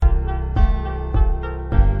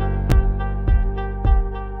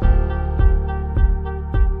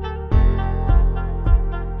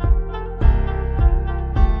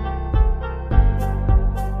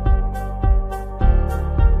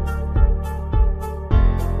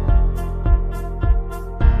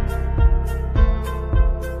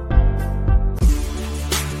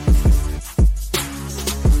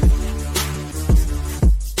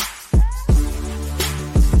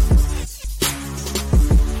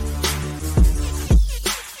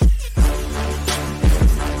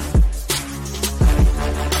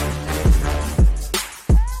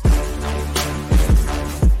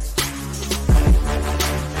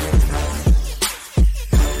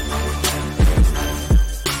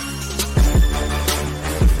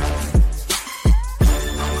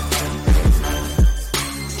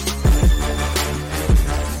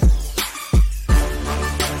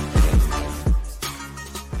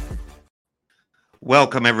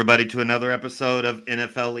Welcome, everybody, to another episode of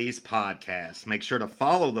NFL East Podcast. Make sure to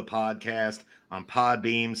follow the podcast on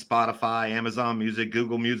Podbeam, Spotify, Amazon Music,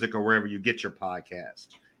 Google Music, or wherever you get your podcast.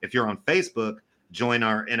 If you're on Facebook, join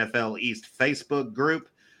our NFL East Facebook group.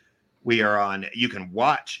 You can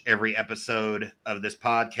watch every episode of this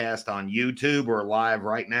podcast on YouTube or live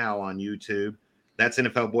right now on YouTube. That's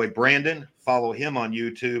NFL boy Brandon. Follow him on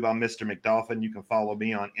YouTube. I'm Mr. McDolphin. You can follow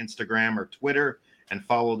me on Instagram or Twitter, and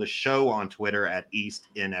follow the show on Twitter at East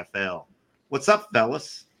NFL. What's up,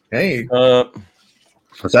 fellas? Hey. What's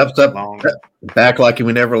up? Back like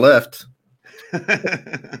we never left.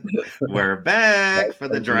 We're back for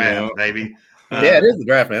the draft, baby. Yeah, it is the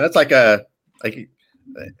draft, man. That's it's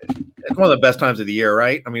one of the best times of the year,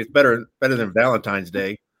 right? I mean, it's better than Valentine's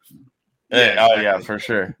Day. Yeah, exactly. Oh yeah, for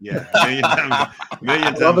sure. Yeah, million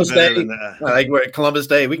times Columbus Day, than, Columbus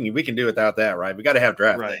Day, we can do without that, right? We got to have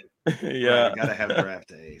draft right. day. Yeah, right, got to have draft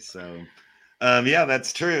day. So, yeah,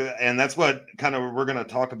 that's true, and that's what kind of we're going to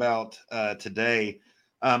talk about today.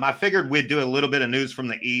 I figured we'd do a little bit of news from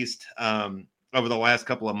the East. Over the last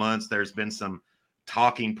couple of months, there's been some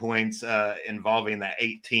talking points involving the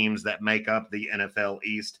 8 teams that make up the NFL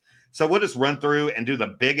East. So we'll just run through and do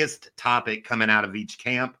the biggest topic coming out of each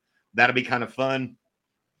camp. That'll be kind of fun.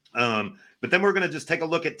 But then we're going to just take a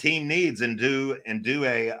look at team needs and do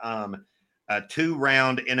a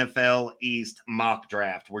 2-round NFL East mock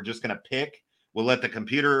draft. We're just going to pick. We'll let the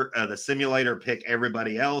computer, the simulator, pick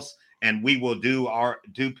everybody else, and we will do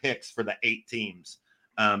picks for the 8 teams.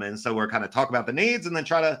 And so we're kind of talk about the needs and then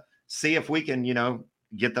try to see if we can,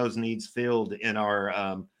 get those needs filled in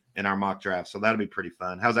our mock draft. So that'll be pretty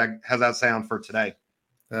fun. How's that sound for today?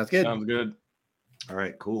 That's good. Sounds good. All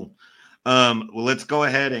right, cool. Well, let's go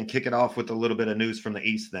ahead and kick it off with a little bit of news from the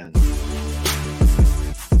East then.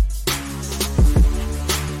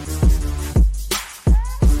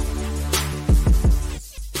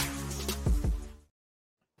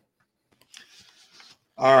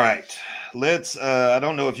 All right, let's I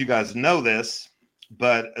don't know if you guys know this,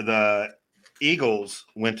 but the Eagles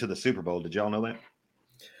went to the Super Bowl. Did y'all know that?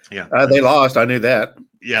 Yeah. They lost. I knew that.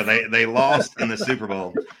 Yeah, they lost in the Super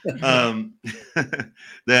Bowl. We're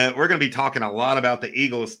going to be talking a lot about the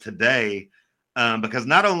Eagles today because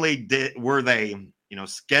not only were they,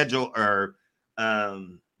 scheduled or, I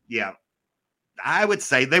would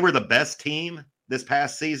say they were the best team this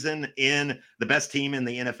past season the best team in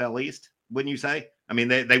the NFL East, wouldn't you say? I mean,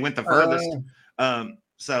 they went the furthest.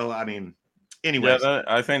 So, I mean, anyways. Yeah,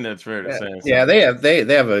 I think that's fair to say. Yeah, they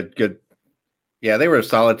have a good. Yeah, they were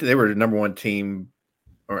solid. They were the number one team,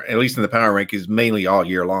 or at least in the power rankings, mainly all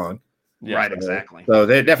year long. Yeah, right, exactly. So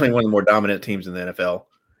they're definitely one of the more dominant teams in the NFL.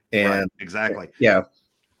 And right, exactly. Yeah.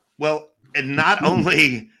 Well, and not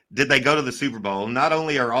only did they go to the Super Bowl, not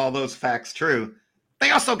only are all those facts true, they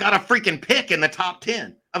also got a freaking pick in the top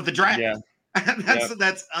 10 of the draft. Yeah.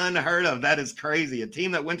 That's unheard of. That is crazy. A team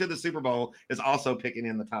that went to the Super Bowl is also picking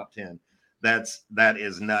in the top 10. That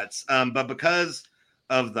is nuts. But because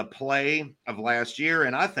of the play of last year,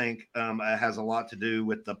 and I think it has a lot to do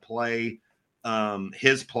with the play,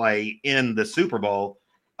 his play in the Super Bowl.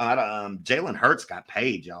 Jalen Hurts got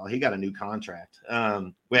paid, y'all. He got a new contract.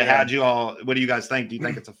 What do you guys think? Do you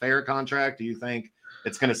think it's a fair contract? Do you think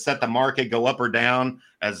it's going to set the market, go up or down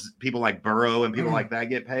as people like Burrow and people like that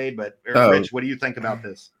get paid? But Rich, what do you think about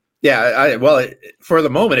this? Yeah, for the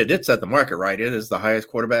moment, it did set the market, right? It is the highest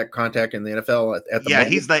quarterback contract in the NFL at the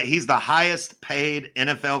moment. He's the highest paid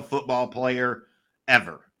NFL football player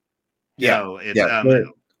ever. Yeah, so it's,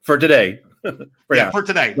 for today. For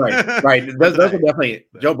today. Right. Those are definitely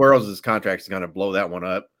Joe Burrow's contract is going to blow that one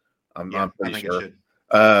up. I'm pretty sure. It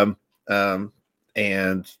should.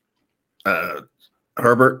 And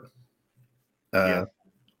Herbert. I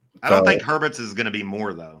don't think Herbert's is going to be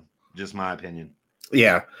more though. Just my opinion.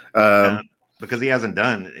 Yeah, because he hasn't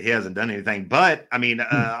done anything. But I mean,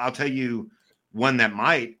 I'll tell you one that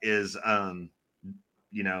might is, the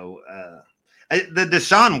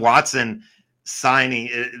Deshaun Watson signing.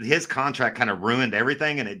 His contract kind of ruined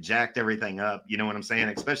everything and it jacked everything up. You know what I'm saying?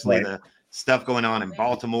 Especially the stuff going on in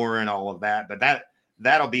Baltimore and all of that. But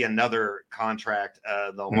that'll be another contract.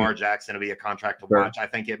 The Lamar Jackson will be a contract to watch. I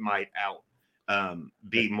think it might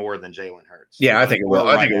be more than Jalen Hurts. Yeah, I think it will.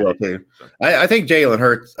 I think it will too. I think Jalen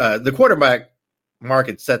Hurts, the quarterback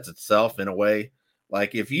market sets itself in a way.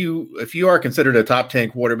 Like if you are considered a top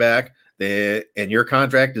 10 quarterback and your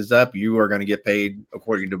contract is up, you are going to get paid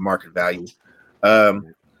according to market value. Is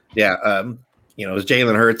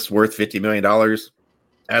Jalen Hurts worth $50 million?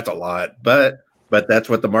 That's a lot, but that's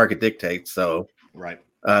what the market dictates. So right.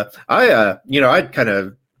 I kind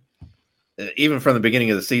of, even from the beginning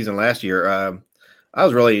of the season last year, I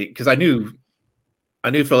was really, because I knew I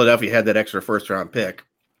knew Philadelphia had that extra first round pick,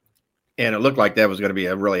 and it looked like that was going to be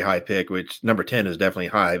a really high pick, which number 10 is definitely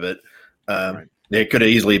high, but it could have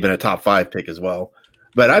easily been a top 5 pick as well.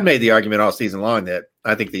 But I made the argument all season long that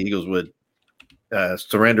I think the Eagles would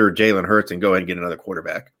surrender Jalen Hurts and go ahead and get another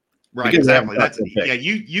quarterback. Right, exactly.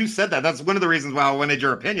 You said that. That's one of the reasons why I wanted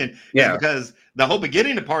your opinion. Yeah, because the whole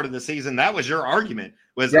beginning of part of the season, that was your argument.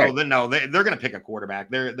 Was they're going to pick a quarterback.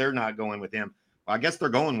 They're not going with him. Well, I guess they're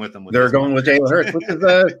going with him. They're going with Jalen Hurts, which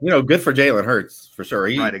is good for Jalen Hurts for sure.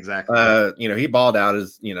 Right, exactly. He balled out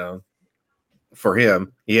as for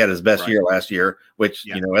him. He had his best year last year, which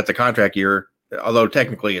that's a contract year. Although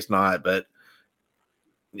technically it's not, but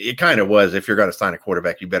it kind of was. If you're going to sign a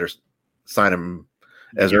quarterback, you better sign him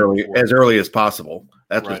as early as possible.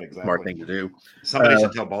 That's a smart thing to do. Somebody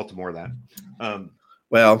should tell Baltimore that.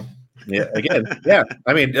 Well, yeah, again, yeah.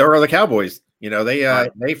 I mean, or the Cowboys. They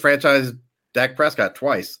franchised Dak Prescott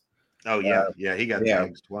twice. Oh yeah, he got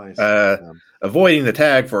tagged twice. Avoiding the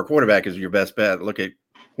tag for a quarterback is your best bet. Look at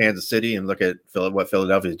Kansas City and look at what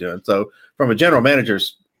Philadelphia is doing. So, from a general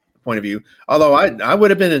manager's point of view, although I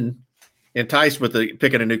would have been enticed with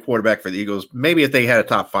picking a new quarterback for the Eagles, maybe if they had a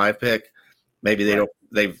top 5 pick, maybe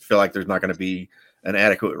they feel like there's not going to be an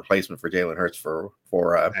adequate replacement for Jalen Hurts for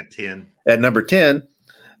at 10 at number 10.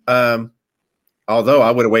 Although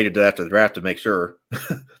I would have waited after the draft to make sure.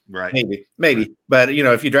 Right. Maybe. Right. But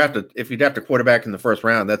if you draft a quarterback in the first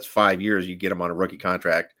round, that's 5 years. You get him on a rookie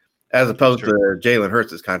contract, as opposed to Jalen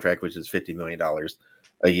Hurts' contract, which is $50 million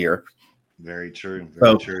a year. Very true.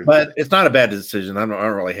 True. But it's not a bad decision. I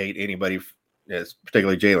don't really hate anybody,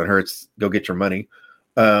 particularly Jalen Hurts. Go get your money.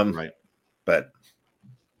 Right. But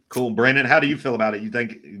cool, Brandon. How do you feel about it? You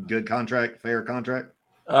think good contract, fair contract?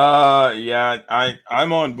 Yeah,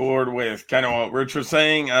 I'm on board with kind of what Rich was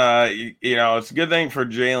saying. It's a good thing for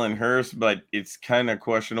Jalen Hurts, but it's kind of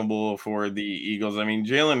questionable for the Eagles. I mean,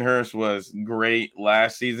 Jalen Hurts was great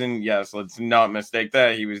last season. Yes, let's not mistake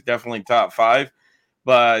that. He was definitely top 5.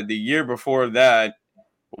 But the year before that,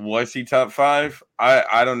 was he top 5?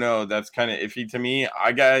 I don't know. That's kind of iffy to me.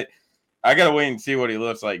 I got to wait and see what he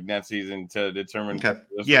looks like next season to determine. Okay.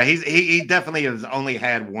 Yeah, he definitely has only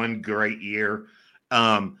had one great year.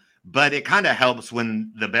 But it kind of helps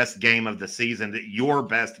when the best game of the season, your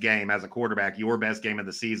best game as a quarterback, your best game of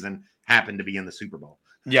the season happened to be in the Super Bowl.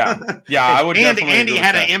 Yeah. I would. and he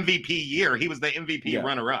had an MVP year. He was the MVP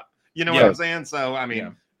runner-up. You know what I'm saying? So I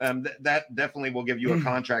mean. That definitely will give you a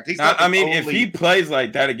contract. If he plays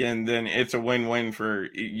like that again, then it's a win-win for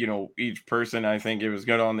each person. I think it was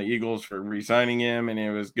good on the Eagles for re-signing him, and it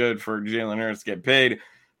was good for Jalen Hurts to get paid.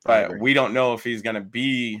 But we don't know if he's going to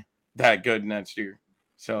be that good next year.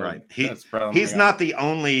 So he's not the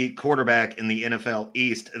only quarterback in the NFL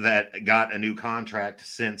East that got a new contract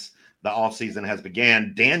since the offseason has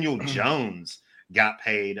began. Daniel Jones got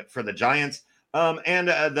paid for the Giants.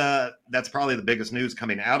 That's probably the biggest news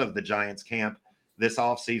coming out of the Giants camp this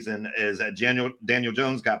offseason is that Daniel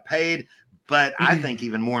Jones got paid, but I think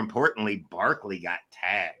even more importantly, Barkley got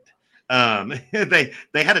tagged.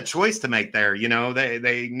 They had a choice to make there.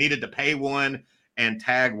 They needed to pay one and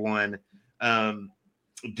tag one.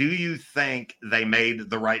 Do you think they made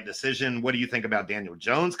the right decision? What do you think about Daniel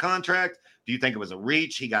Jones' contract? Do you think it was a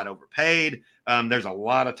reach? He got overpaid. There's a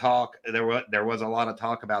lot of talk. There was a lot of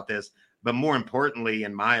talk about this. But more importantly,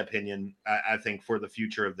 in my opinion, I think for the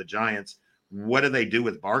future of the Giants, what do they do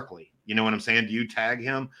with Barkley? You know what I'm saying? Do you tag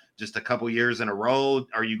him just a couple years in a row?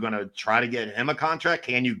 Are you going to try to get him a contract?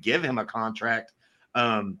 Can you give him a contract?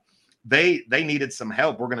 They needed some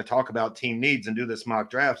help. We're going to talk about team needs and do this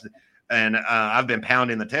mock drafts. And I've been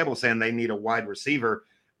pounding the table saying they need a wide receiver.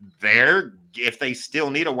 If they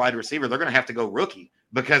still need a wide receiver, they're going to have to go rookie.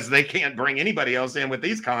 Because they can't bring anybody else in with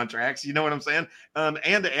these contracts. You know what I'm saying?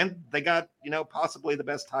 And they got, possibly the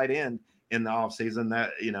best tight end in the offseason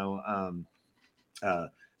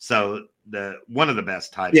so one of the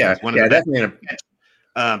best tight ends. One of the definitely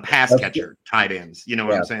best pass catcher tight ends. You know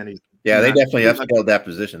what I'm saying? They definitely upscaled that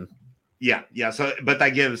position. Yeah. So, but that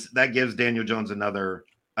gives Daniel Jones another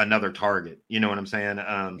target. You know what I'm saying?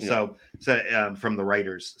 So from the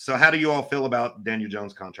Raiders. So how do you all feel about Daniel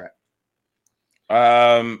Jones' contract?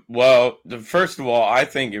 Well, first of all, I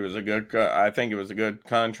think it was a good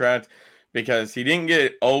contract because he didn't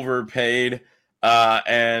get overpaid.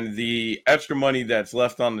 And the extra money that's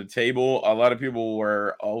left on the table, a lot of people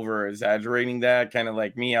were over exaggerating that, kind of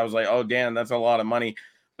like me. I was like, oh, damn, that's a lot of money.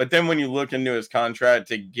 But then when you look into his contract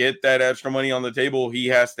to get that extra money on the table, he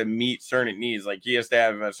has to meet certain needs. Like he has to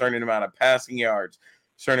have a certain amount of passing yards,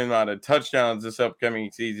 certain amount of touchdowns this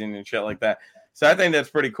upcoming season and shit like that. So I think that's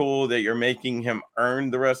pretty cool that you're making him earn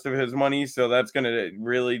the rest of his money. So that's going to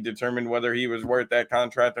really determine whether he was worth that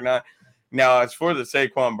contract or not. Now, as for the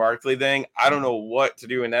Saquon Barkley thing, I don't know what to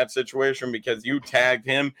do in that situation because you tagged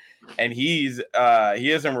him, and he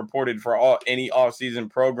hasn't reported for any offseason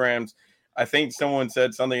programs. I think someone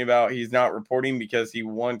said something about he's not reporting because he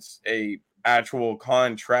wants a actual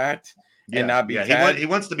contract and not be tagged. He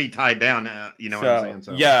wants to be tied down. What I'm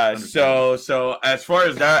saying? So as far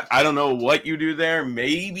as that, I don't know what you do there.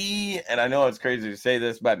 Maybe, and I know it's crazy to say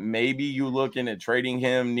this, but maybe you look into trading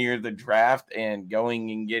him near the draft and going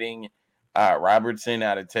and getting Robertson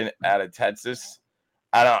out of Texas.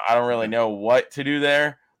 I don't really know what to do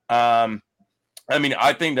there. I mean,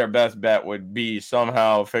 I think their best bet would be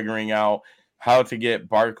somehow figuring out how to get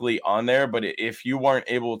Barkley on there. But if you weren't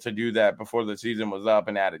able to do that before the season was up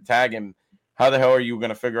and had to tag him, how the hell are you going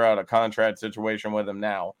to figure out a contract situation with him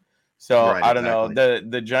now? So right, I don't know.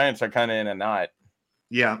 The Giants are kind of in a knot.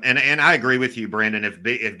 Yeah, and I agree with you, Brandon. If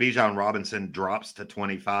Bijan Robinson drops to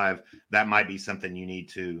 25, that might be something you need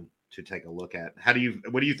to take a look at.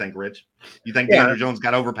 What do you think, Rich? You think Daniel Jones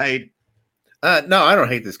got overpaid? No, I don't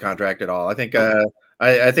hate this contract at all. I think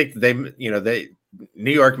I think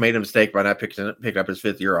New York made a mistake by not picking up his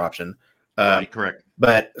 5th-year option. Right, correct.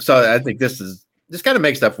 But so I think this kind of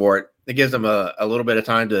makes up for it. It gives them a little bit of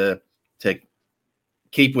time to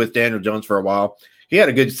keep with Daniel Jones for a while. He had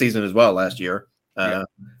a good season as well last year.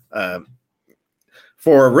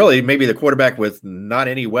 For really maybe the quarterback with not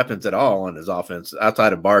any weapons at all on his offense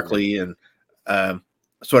outside of Barkley and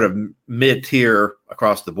sort of mid-tier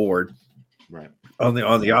across the board. Right. On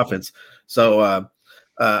the offense. So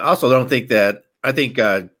I also don't think that I think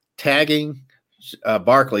tagging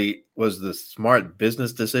Barkley was the smart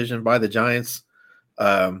business decision by the Giants.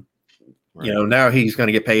 Now he's going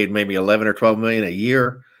to get paid maybe 11 or 12 million a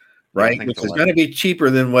year, right? Which is going to be cheaper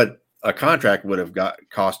than what a contract would have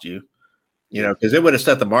cost you, because it would have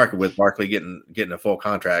set the market with Barkley getting a full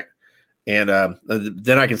contract. And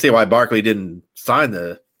then I can see why Barkley didn't sign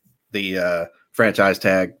the franchise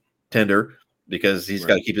tag tender, because he's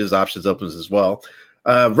got to keep his options open as well.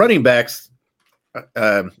 Running backs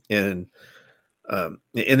in the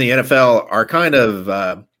NFL are kind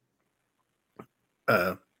of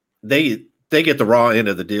they get the raw end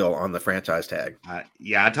of the deal on the franchise tag.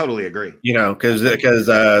 I totally agree. Because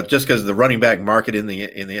just because the running back market in the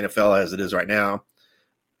NFL as it is right now,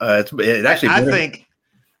 it actually.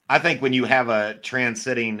 I think when you have a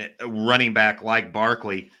trend-setting running back like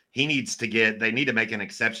Barkley, they need to make an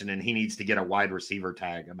exception, and he needs to get a wide receiver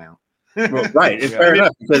tag amount. Well, right. It's fair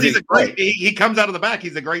enough because he comes out of the back.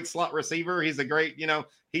 He's a great slot receiver. He's a great,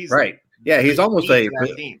 he's right. Yeah. He's almost a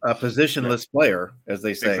positionless player, as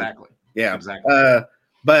they say. Exactly. Yeah. Exactly.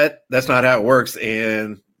 But that's not how it works.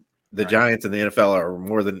 And the Giants and the NFL are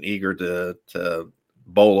more than eager to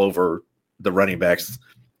bowl over the running backs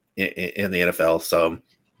in the NFL. So,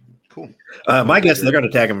 cool. My guess is they're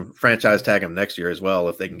going to franchise tag him next year as well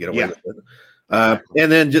if they can get away with it.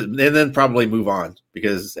 And then probably move on,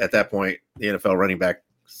 because at that point the NFL running back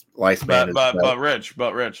lifespan. But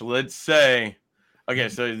Rich, let's say, okay,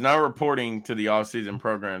 so he's not reporting to the offseason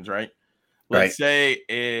programs, right? Let's say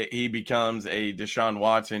he becomes a Deshaun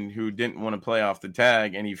Watson who didn't want to play off the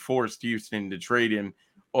tag, and he forced Houston to trade him,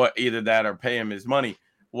 or either that or pay him his money.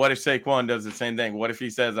 What if Saquon does the same thing? What if he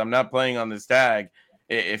says, "I'm not playing on this tag.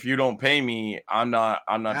 If you don't pay me, I'm not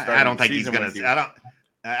starting." I don't think he's going to.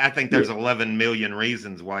 I think there's 11 million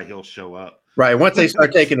reasons why he'll show up. Right. Once they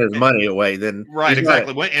start taking his money away, then right,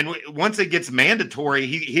 exactly. And once it gets mandatory,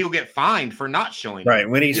 he'll get fined for not showing. Right.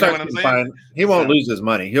 When he starts getting fined, he won't lose his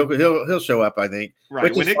money. He'll show up, I think.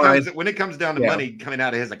 Right. When it comes down to money coming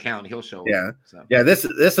out of his account, he'll show up. So. Yeah. This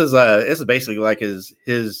is basically like his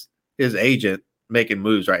agent making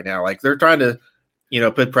moves right now. Like they're trying to,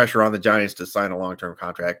 put pressure on the Giants to sign a long-term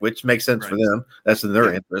contract, which makes sense for them. That's in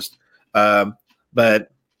their interest.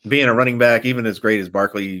 But being a running back, even as great as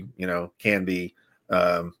Barkley, can be,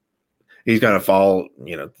 he's going to fall.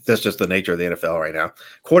 That's just the nature of the NFL right now.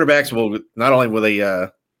 Quarterbacks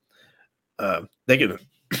they can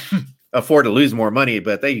afford to lose more money,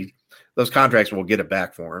 but those contracts will get it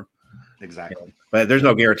back for him. Exactly. But there's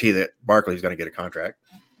no guarantee that Barkley's going to get a contract.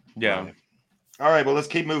 Yeah. All right. Well, let's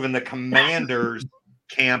keep moving. The Commanders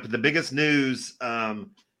camp. The biggest news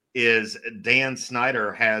is Dan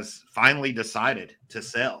Snyder has finally decided to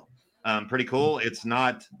sell. Pretty cool. It's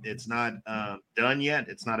not done yet.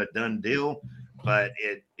 It's not a done deal, but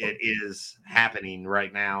it is happening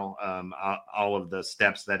right now. All of the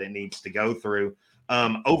steps that it needs to go through.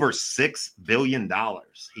 Over $6 billion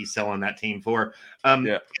he's selling that team for.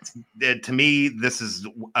 To me, this is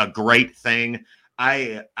a great thing.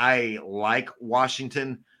 I like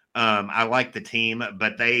Washington. I like the team,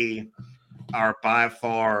 but they are by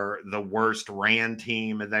far the worst ran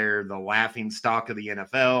team. They're the laughing stock of the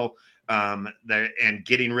NFL. And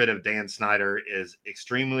getting rid of Dan Snyder is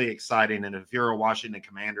extremely exciting. And if you're a Washington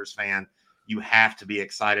Commanders fan, you have to be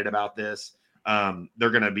excited about this.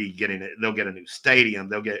 They're going to be getting it. They'll get a new stadium.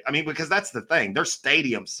 Because that's the thing. Their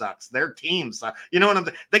stadium sucks. Their team sucks. You know what I'm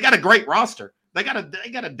saying? They got a great roster. They got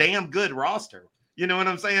a damn good roster. You know what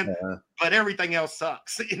I'm saying? Yeah. But everything else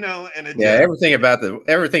sucks, and everything about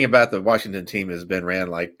the Washington team has been ran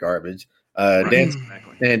like garbage. Dan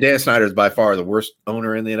Snyder is by far the worst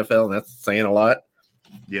owner in the NFL, and that's saying a lot.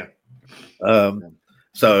 Yeah.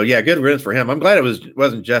 So yeah, good riddance for him. I'm glad it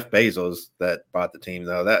wasn't Jeff Bezos that bought the team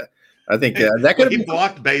though. That I think that could have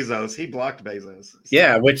blocked Bezos. He blocked Bezos. So.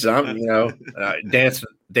 Yeah, which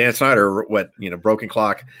Dan Snyder, broken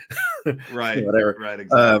clock. Right. Whatever. Right.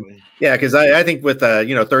 Exactly. Yeah, because I think with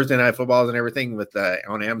Thursday Night Footballs and everything with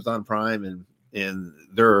on Amazon Prime and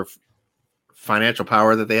their financial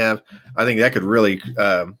power that they have, I think that could really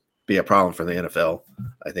be a problem for the NFL.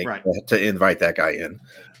 I think to invite that guy in,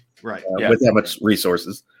 right, with that much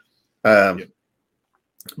resources.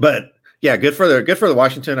 But yeah, good for the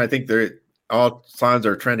Washington. I think all signs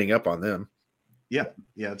are trending up on them. Yeah,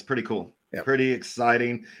 it's pretty cool. Yeah. Pretty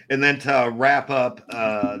exciting. And then to wrap up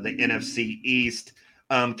the NFC East,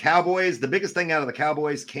 Cowboys. The biggest thing out of the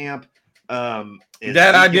Cowboys camp is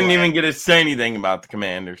that I didn't even get to say anything about the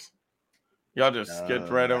Commanders. Y'all just skipped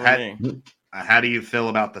right over me. How do you feel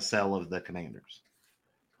about the sale of the Commanders?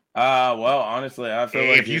 Well, honestly, I feel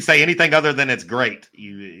if you say anything other than it's great,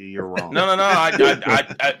 you're wrong. No.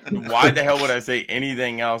 Why the hell would I say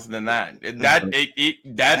anything else than that?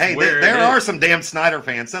 That's where there are some damn Snyder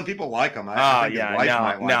fans. Some people like him. I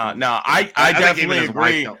definitely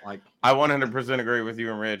agree. I 100% agree with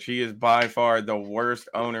you and Rich. He is by far the worst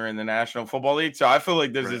owner in the National Football League. So I feel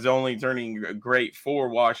like this is only turning great for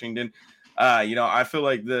Washington. I feel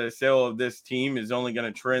like the sale of this team is only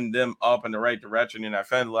going to trend them up in the right direction. And I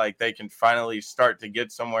feel like they can finally start to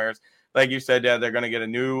get somewhere. Like you said, Dad, they're going to get a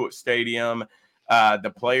new stadium.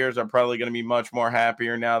 The players are probably going to be much more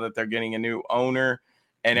happier now that they're getting a new owner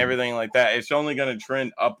and everything like that. It's only going to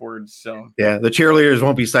trend upwards. So yeah, the cheerleaders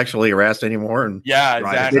won't be sexually harassed anymore. And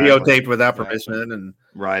exactly. Videotaped without permission. And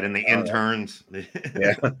and the interns. The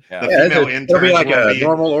female interns it'll be like a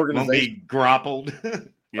normal organization. Won't be grappled.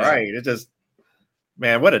 Right. It just,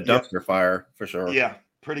 man, what a dumpster fire for sure. Yeah.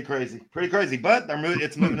 Pretty crazy. But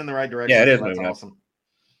it's moving in the right direction. Yeah, it is. So that's awesome.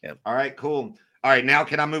 Yeah. All right, cool. All right. Now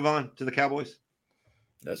can I move on to the Cowboys?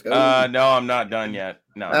 Let's go. No, I'm not done yet.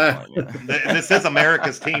 No. This is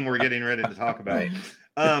America's team we're getting ready to talk about.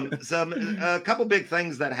 A couple big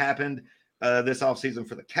things that happened this offseason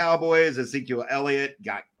for the Cowboys. Ezekiel Elliott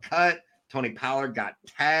got cut. Tony Pollard got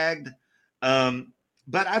tagged.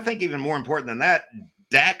 But I think even more important than that,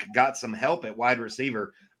 Dak got some help at wide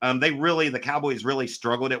receiver. The Cowboys really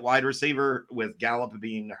struggled at wide receiver with Gallup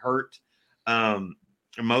being hurt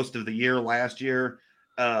most of the year last year.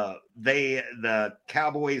 The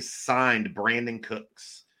Cowboys signed Brandon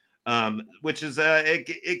Cooks, which is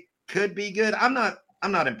it could be good. I'm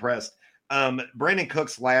not impressed. Brandon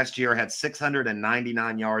Cooks last year had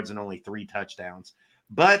 699 yards and only 3 touchdowns,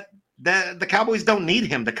 but the Cowboys don't need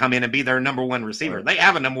him to come in and be their number one receiver. Right. They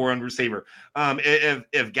have a number one receiver.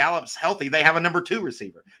 If Gallup's healthy, they have a number 2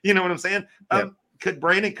 receiver. You know what I'm saying? Could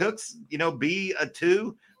Brandon Cooks, be a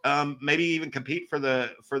 2? Maybe even compete for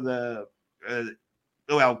the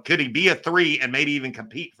could he be a 3 and maybe even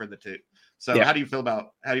compete for the 2? So how do you feel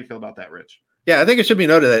about that, Rich? Yeah, I think it should be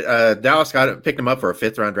noted that Dallas picked him up for a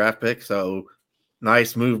 5th-round draft pick. So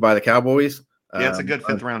nice move by the Cowboys. Yeah, it's a good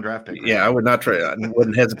 5th-round draft pick. Yeah, I would not trade. I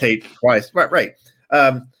wouldn't hesitate twice. Right.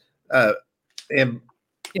 And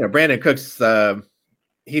Brandon Cooks,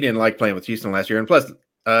 he didn't like playing with Houston last year, and plus,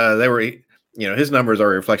 they were, his numbers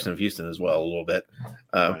are a reflection of Houston as well a little bit.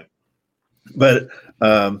 Right. But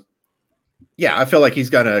I feel like he's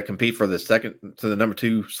going to compete for the number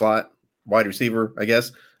 2 slot wide receiver, I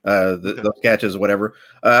guess. Those catches, whatever.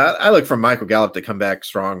 I look for Michael Gallup to come back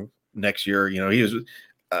strong next year. He was.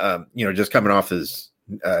 Just coming off his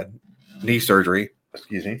knee surgery,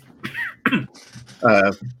 excuse me.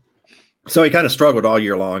 So he kind of struggled all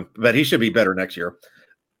year long, but he should be better next year.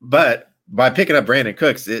 But by picking up Brandon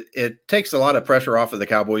Cooks, it takes a lot of pressure off of the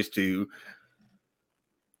Cowboys to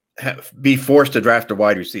be forced to draft a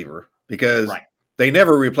wide receiver because they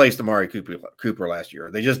never replaced Amari Cooper last year.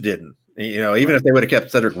 They just didn't. Even if they would have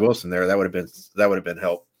kept Cedric Wilson there, that would have been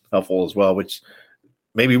helpful as well, which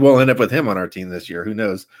maybe we'll end up with him on our team this year. Who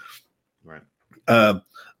knows? Right.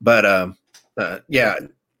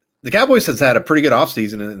 the Cowboys has had a pretty good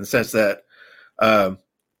offseason in the sense that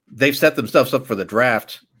they've set themselves up for the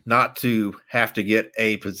draft not to have to get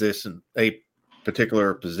a particular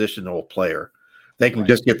positional player. They can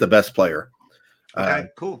just get the best player. Okay,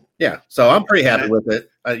 cool. Yeah, so I'm pretty happy with it.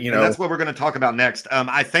 And that's what we're going to talk about next.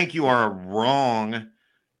 I think you are wrong,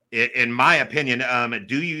 in my opinion.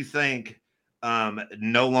 Do you think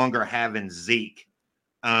no longer having Zeke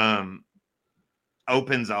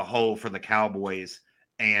opens a hole for the Cowboys?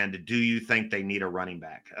 And do you think they need a running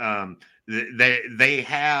back? They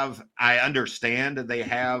have. I understand they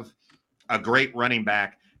have a great running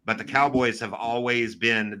back, but the Cowboys have always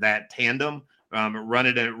been that tandem,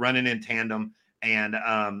 running in tandem. And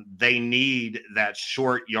they need that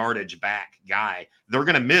short yardage back guy. They're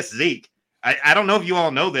going to miss Zeke. I don't know if you all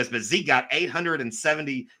know this, but Zeke got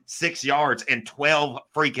 876 yards and 12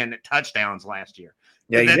 freaking touchdowns last year.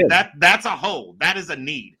 Yeah, that's a hole. That is a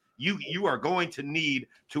need. You are going to need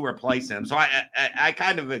to replace him. So I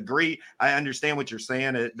kind of agree. I understand what you're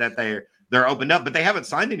saying, that they're opened up, but they haven't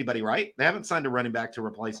signed anybody, right? They haven't signed a running back to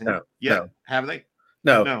replace him yet, have they?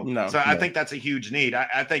 No. So I think that's a huge need.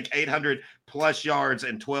 I think 800 plus yards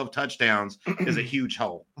and 12 touchdowns is a huge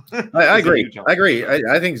hole. I agree.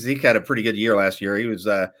 I think Zeke had a pretty good year last year. He was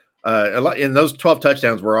a lot, and those 12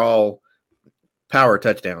 touchdowns were all power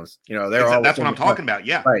touchdowns. That's what I'm talking about.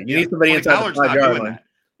 Yeah. Right. You need somebody inside the 5 yard line.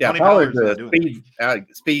 Yeah. Pollard's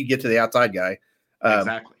speed get to the outside guy.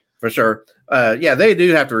 Exactly. For sure. They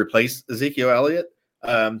do have to replace Ezekiel Elliott.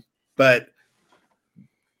 But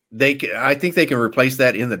I think they can replace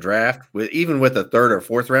that in the draft even with a 3rd or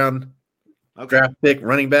 4th round draft pick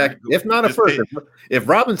running back. If not a first, if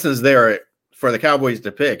Robinson's there for the Cowboys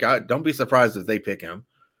to pick, don't be surprised if they pick him.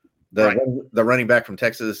 The running back from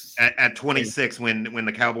Texas at 26 when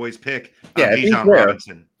the Cowboys pick Bijan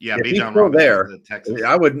Robinson. Yeah, Bijan Robinson there. Texas.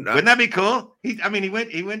 Wouldn't that be cool? He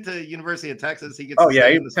went to University of Texas. He gets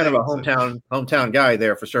he's kind of a hometown guy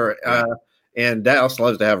there for sure. Right. And Dallas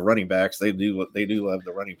loves to have running backs. They do love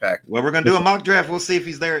the running back. Well, we're going to do a mock draft. We'll see if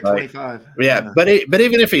he's there at 25. Yeah, but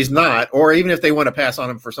even if he's not, or even if they want to pass on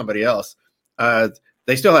him for somebody else,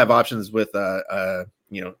 they still have options with 2nd,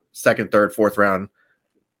 3rd, 4th round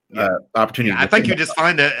opportunity. Yeah, I think you just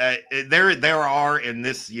find there are in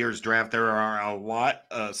this year's draft there are a lot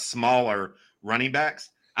of smaller running backs.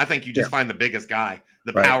 I think you just find the biggest guy,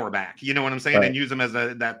 the power back. You know what I'm saying, and use him as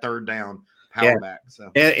that 3rd down power back.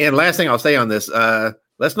 So and last thing I'll say on this,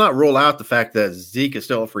 let's not rule out the fact that Zeke is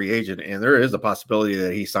still a free agent, and there is a possibility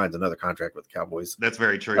that he signs another contract with the Cowboys. That's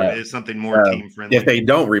very true. It is something more team friendly. If they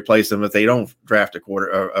don't replace him, if they don't draft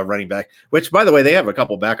a running back, which by the way they have a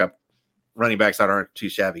couple backup running backs that aren't too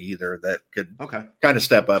shabby either that could kind of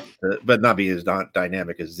step up, but not be as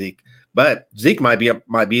dynamic as Zeke. But Zeke might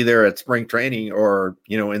be there at spring training or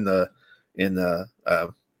in the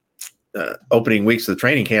opening weeks of the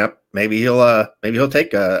training camp. Maybe he'll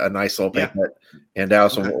take a nice little pay cut, and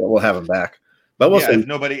Dallas will have him back. But we'll see.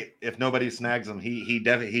 If nobody snags him, he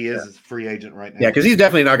definitely is a free agent right now. Yeah, because he's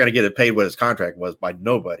definitely not going to get it paid what his contract was by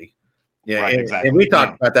nobody. Yeah, right, exactly. And we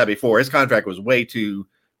talked about that before. His contract was way too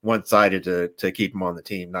one-sided to keep him on the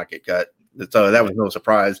team, not get cut. So that was no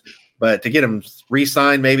surprise. But to get him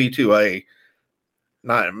re-signed maybe to a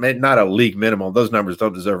not a league minimum, those numbers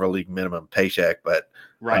don't deserve a league minimum paycheck, but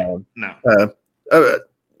a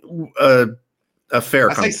fair.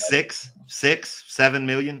 I say 7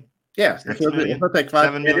 million. Yeah, he'll take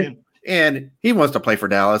 5 million. And he wants to play for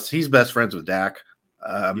Dallas. He's best friends with Dak.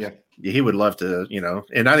 He would love to,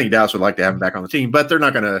 and I think Dallas would like to have him back on the team, but they're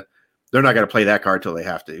not gonna play that card till they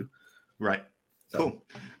have to. Right. So. Cool.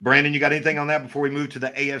 Brandon, you got anything on that before we move to the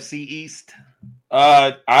AFC East?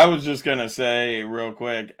 I was just gonna say real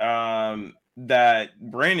quick that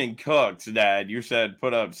Brandon Cooks, Dad, you said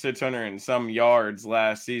put up 600 and some yards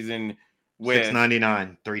last season with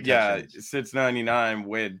 699, 3 touchdowns. Yeah, 699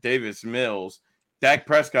 with Davis Mills. Dak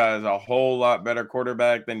Prescott is a whole lot better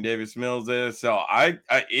quarterback than Davis Mills is. So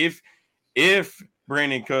if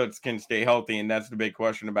Brandon Cooks can stay healthy, and that's the big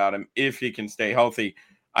question about him, if he can stay healthy,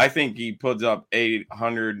 I think he puts up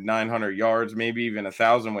 800, 900 yards, maybe even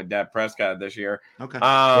 1,000 with Dak Prescott this year. Okay.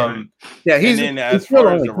 He's still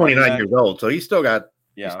only 29 years old, so he's still got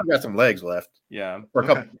some legs left. Yeah.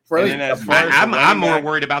 I'm more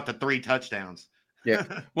worried about the 3 touchdowns. Yeah.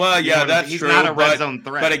 Well, that's he's true. He's not a red zone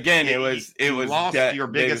threat. But again, it was lost your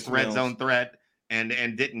biggest red zone threat and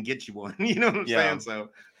didn't get you one. You know what I'm saying?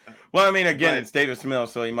 So. Well, I mean, again, it's Davis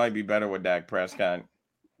Mills, so he might be better with Dak Prescott.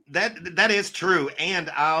 That is true, and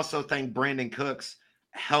I also think Brandon Cooks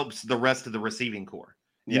helps the rest of the receiving core.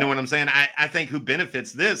 You know what I'm saying? I think who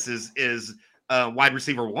benefits this is wide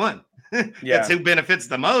receiver 1. It's who benefits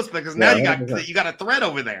the most, because now you got a threat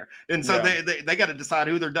over there, and so they got to decide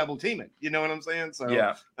who they're double teaming. You know what I'm saying? So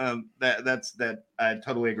that's I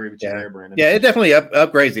totally agree with you there, Brandon. Yeah, it definitely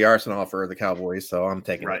upgrades the arsenal for the Cowboys. So I'm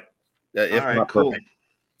taking it. If all right, cool. Perfect.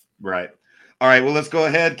 Right. All right. Well, let's go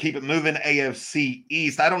ahead. Keep it moving. AFC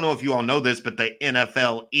East. I don't know if you all know this, but the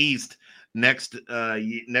NFL East next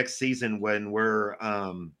season, when we're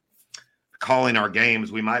calling our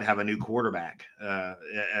games, we might have a new quarterback.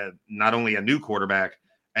 Not only a new quarterback,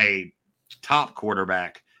 a top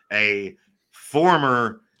quarterback, a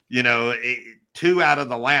former, 2 out of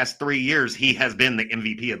the last 3 years, he has been the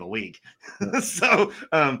MVP of the league. So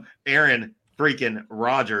Aaron freaking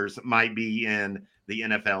Rodgers might be in the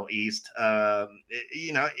NFL East.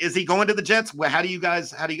 Is he going to the Jets? How do you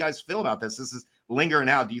guys feel about this? This is lingering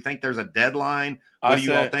out. Do you think there's a deadline? What do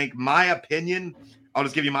you all think? My opinion, I'll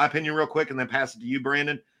just give you my opinion real quick and then pass it to you,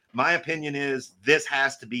 Brandon. My opinion is this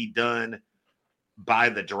has to be done by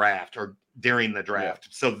the draft or during the draft. Yeah.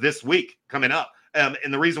 So this week coming up. And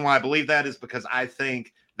the reason why I believe that is because I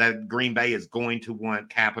think that Green Bay is going to want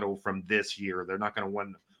capital from this year. They're not going to want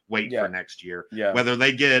to wait for next year. Yeah. Whether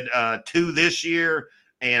they get 2 this year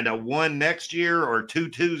and a 1 next year, or 2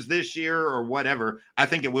 2s this year, or whatever, I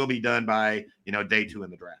think it will be done by day 2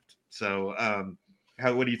 in the draft. So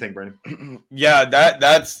what do you think, Brandon? Yeah,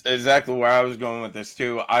 that's exactly where I was going with this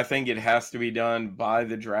too. I think it has to be done by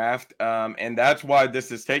the draft, and that's why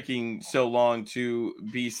this is taking so long to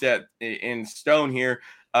be set in stone here.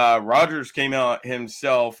 Rodgers came out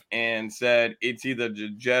himself and said it's either the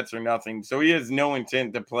Jets or nothing. So he has no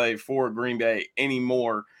intent to play for Green Bay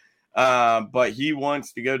anymore, but he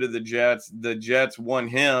wants to go to the Jets. The Jets want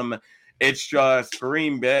him. It's just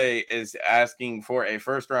Green Bay is asking for a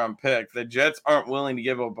first-round pick. The Jets aren't willing to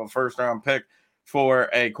give up a first-round pick for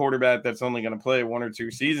a quarterback that's only going to play 1 or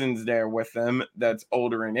 2 seasons there with them, that's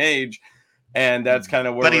older in age. And that's kind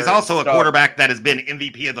of where. But he's also a quarterback that has been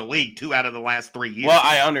MVP of the league 2 out of the last 3 years. Well,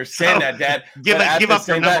 I understand that, Dad. Give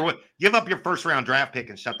up your first-round draft pick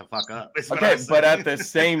and shut the fuck up. Okay, but at the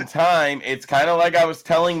same time, it's kind of like I was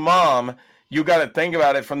telling Mom. You got to think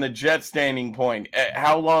about it from the Jets standing point.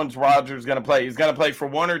 How long's Rodgers going to play? He's going to play for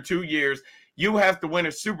 1 or 2 years. You have to win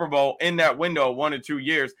a Super Bowl in that window of 1 or 2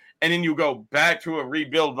 years, and then you go back to a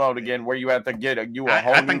rebuild mode again where you have to get a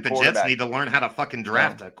whole I think the Jets need to learn how to fucking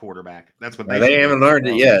draft a quarterback. That's what they haven't learned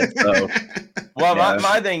it yet. So. Well,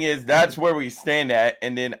 my thing is that's where we stand at,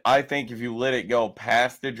 and then I think if you let it go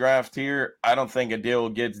past the draft here, I don't think a deal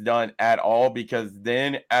gets done at all, because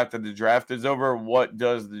then after the draft is over, what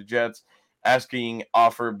does the Jets asking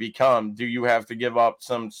offer become? Do you have to give up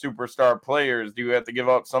some superstar players? Do you have to give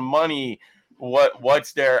up some money?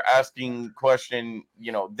 What's their asking question?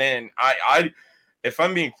 Then I if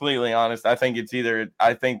I'm being completely honest, I think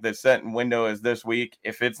the set window is this week.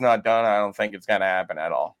 If it's not done, I don't think it's going to happen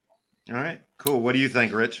at all. All right, cool. What do you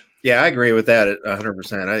think, Rich? Yeah, I agree with that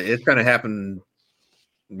 100%. It's going to happen,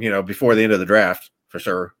 before the end of the draft for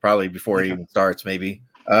sure. Probably before it even starts, maybe.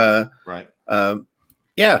 Right.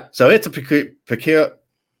 Yeah, so it's a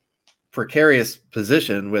precarious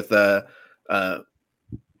position with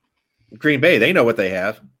Green Bay. They know what they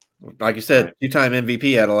have. Like you said, 2-time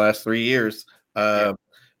MVP out of the last 3 years.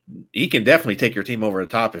 He can definitely take your team over the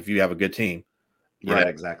top if you have a good team. Right,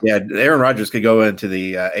 exactly. Yeah, Aaron Rodgers could go into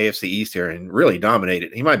the AFC East here and really dominate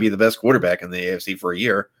it. He might be the best quarterback in the AFC for a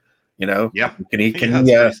year. Yeah. Can he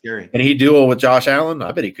duel with Josh Allen?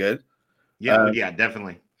 I bet he could. Yeah,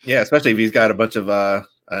 definitely. Yeah, especially if he's got a bunch of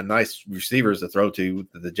nice receivers to throw to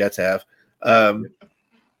that the Jets have.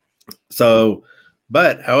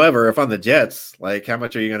 But however, if on the Jets, like, how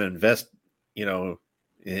much are you going to invest, in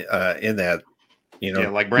that?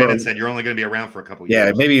 Like Brandon said, you're only going to be around for a couple of years.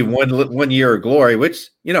 Yeah, maybe one year of glory, which,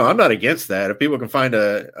 I'm not against that. If people can find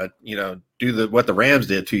do what the Rams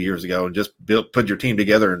did 2 years ago and just put your team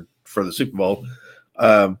together for the Super Bowl.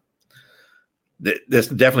 This is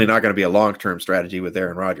definitely not going to be a long-term strategy with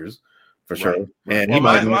Aaron Rodgers, for sure. And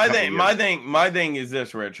my thing is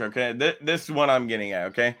this, Rich. Okay, this is what I'm getting at.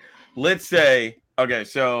 Okay, let's say,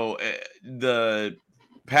 so the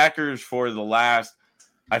Packers for the last,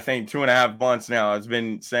 I think, 2.5 months now has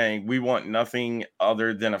been saying we want nothing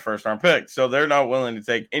other than a first-round pick. So they're not willing to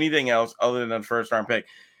take anything else other than a first-round pick.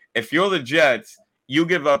 If you're the Jets, you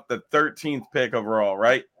give up the 13th pick overall,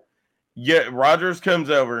 right? Yeah, Rodgers comes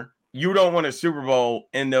over. You don't want a Super Bowl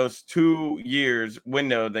in those 2 years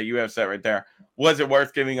window that you have set right there. Was it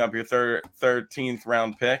worth giving up your 13th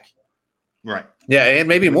round pick? Right. Yeah, and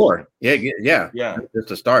maybe more. Yeah. Just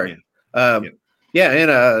to start. And I've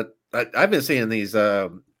been seeing these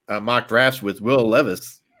mock drafts with Will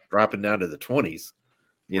Levis dropping down to the 20s.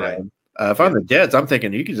 You know, If I'm the Jets, I'm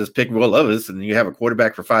thinking you can just pick Will Levis and you have a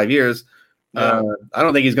quarterback for 5 years. I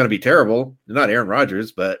don't think he's going to be terrible. He's not Aaron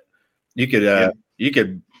Rodgers, but you could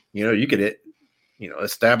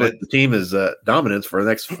establish the team as dominance for the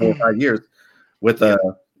next 4 or 5 years with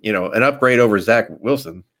an upgrade over Zach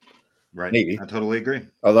Wilson. Right. Maybe. I totally agree.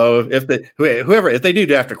 Although if they do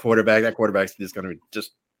draft a quarterback, that quarterback's just going to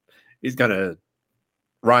he's going to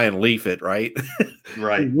Ryan Leaf it, right?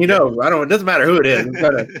 Right. It doesn't matter who it is.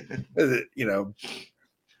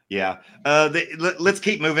 Yeah. Let's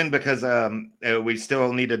keep moving because we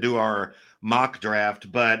still need to do our mock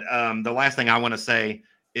draft. But the last thing I want to say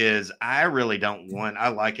is I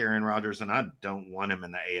like Aaron Rodgers and I don't want him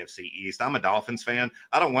in the AFC East. I'm a Dolphins fan.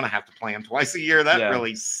 I don't want to have to play him twice a year. That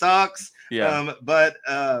really sucks. Yeah. But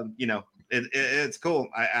it's cool.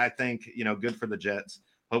 I think, good for the Jets.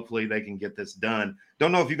 Hopefully they can get this done.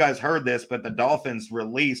 Don't know if you guys heard this, but the Dolphins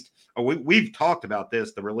released, or we've talked about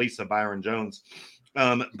this, the release of Byron Jones.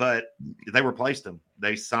 But they replaced him.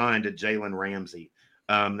 They signed Jalen Ramsey.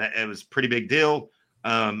 It was a pretty big deal.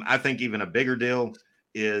 I think even a bigger deal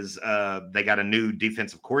is they got a new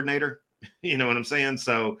defensive coordinator. You know what I'm saying?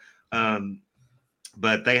 So,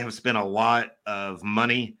 but they have spent a lot of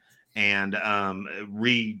money and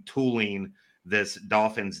retooling this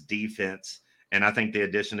Dolphins defense. And I think the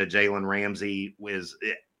addition of Jalen Ramsey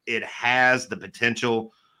it has the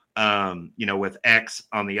potential, with X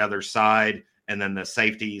on the other side, and then the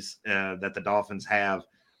safeties that the Dolphins have,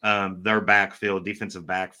 their defensive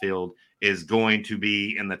backfield is going to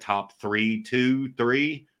be in the top 3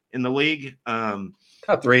 in the league.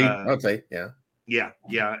 Top 3, I would say, yeah.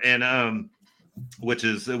 Yeah, and which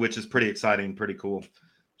is pretty exciting, pretty cool.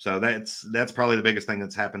 So that's probably the biggest thing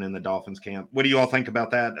that's happened in the Dolphins camp. What do you all think about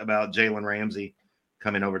that? About Jalen Ramsey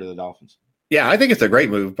coming over to the Dolphins? Yeah, I think it's a great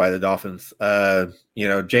move by the Dolphins.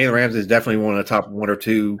 Jalen Ramsey is definitely one of the top 1 or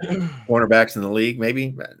 2 cornerbacks in the league.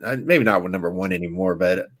 Maybe not number 1 anymore,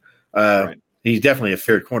 but right. He's definitely a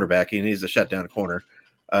feared cornerback. He needs to shut down a corner.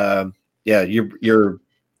 You've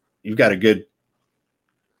got a good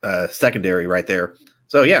secondary right there.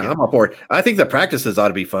 So I'm all for it. I think the practices ought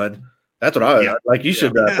to be fun. That's what I like. You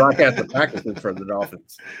should broadcast the practices for the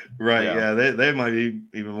Dolphins. Right. Yeah. They might be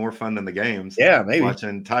even more fun than the games. Yeah. Maybe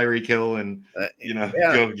watching Tyreek Hill and,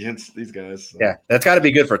 go against these guys. So. Yeah. That's got to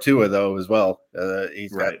be good for Tua though, as well.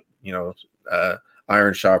 He's got,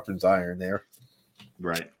 iron sharpens iron there.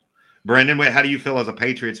 Right. Brandon, how do you feel as a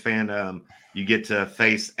Patriots fan? You get to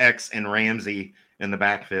face X and Ramsey in the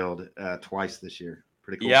backfield twice this year.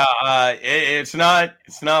 Pretty cool. Yeah, it's not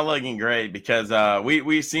looking great because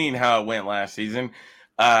we've seen how it went last season.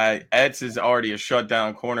 Etz is already a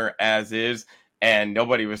shutdown corner as is, and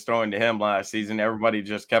nobody was throwing to him last season. Everybody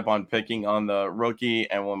just kept on picking on the rookie,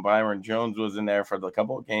 and when Byron Jones was in there for the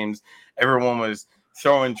couple of games, everyone was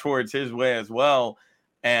throwing towards his way as well.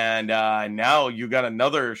 And now you got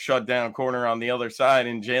another shutdown corner on the other side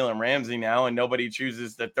in Jalen Ramsey now, and nobody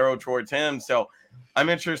chooses to throw towards him. So I'm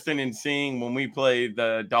interested in seeing when we play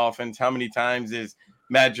the Dolphins, how many times is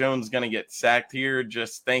Matt Jones going to get sacked here,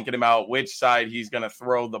 just thinking about which side he's going to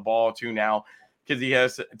throw the ball to now, because he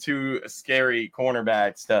has 2 scary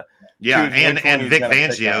cornerbacks to and Vic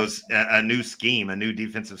Fangio's a new scheme, a new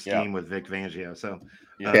defensive scheme with Vic Fangio. So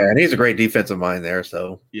and he's a great defensive mind there.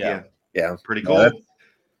 So pretty cool.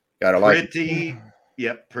 Gotta like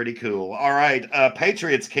pretty cool. All right,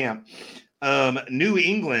 Patriots camp. New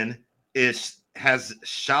England has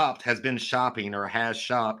been shopping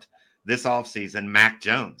this offseason Mac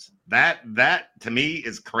Jones. That to me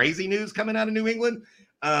is crazy news coming out of New England.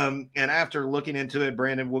 And after looking into it,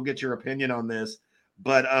 Brandon, we'll get your opinion on this,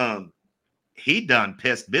 but he done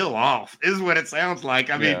pissed Bill off is what it sounds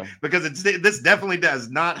like. I mean, because this definitely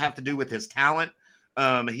does not have to do with his talent.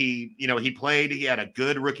 He played, he had a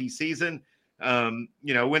good rookie season,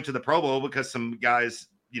 went to the Pro Bowl because some guys,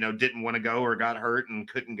 didn't want to go or got hurt and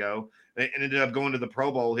couldn't go. They ended up going to the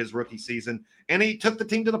Pro Bowl his rookie season, and he took the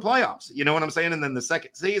team to the playoffs. You know what I'm saying? And then the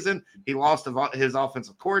second season, he lost his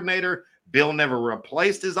offensive coordinator. Bill never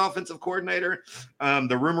replaced his offensive coordinator.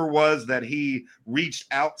 The rumor was that he reached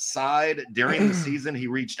outside during the season. He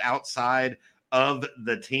reached outside of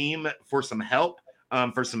the team for some help,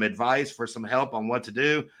 for some advice, for some help on what to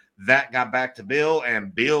do. That got back to Bill,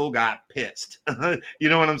 and Bill got pissed. You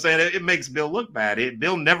know what I'm saying? It makes Bill look bad.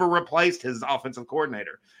 Bill never replaced his offensive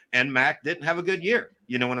coordinator, and Mac didn't have a good year.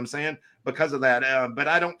 You know what I'm saying? Because of that. But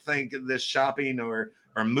I don't think this shopping or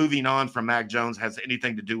moving on from Mac Jones has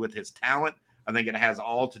anything to do with his talent. I think it has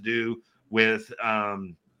all to do with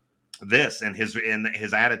this and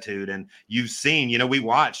his attitude. And you've seen, we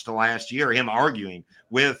watched last year him arguing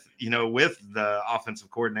with the offensive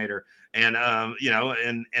coordinator and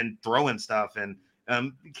and throwing stuff and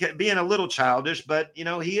being a little childish, but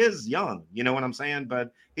he is young, you know what I'm saying?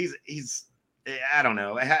 But he's I don't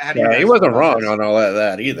know. How do you he wasn't wrong on all of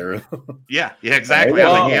that either. Yeah, exactly.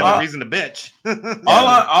 Well, he has a reason to bitch.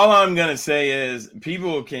 All I'm gonna say is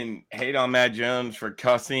people can hate on Matt Jones for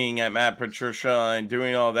cussing at Matt Patricia and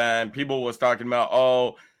doing all that. And people was talking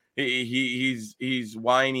about, he's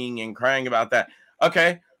whining and crying about that.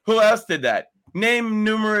 Okay, who else did that? Name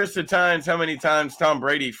numerous of times how many times Tom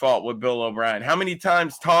Brady fought with Bill O'Brien. How many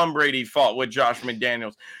times Tom Brady fought with Josh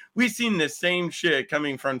McDaniels. We've seen the same shit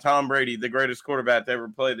coming from Tom Brady, the greatest quarterback to ever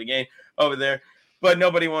play the game over there. But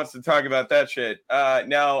nobody wants to talk about that shit.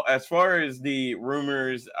 Now, as far as the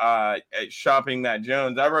rumors shopping Matt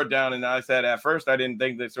Jones, I wrote down and I said at first I didn't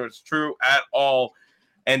think this was true at all.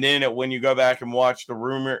 And then when you go back and watch the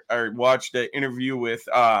rumor or watch the interview with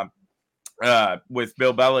Bill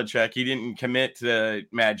Belichick, he didn't commit to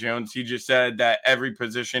Matt Jones. He just said that every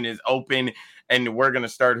position is open and we're going to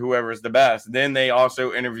start whoever's the best. Then they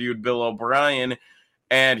also interviewed Bill O'Brien,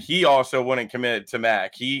 and he also wouldn't commit to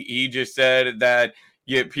Mac. He just said that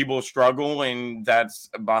people struggle, and that's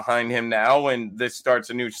behind him now, and this starts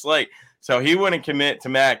a new slate. So he wouldn't commit to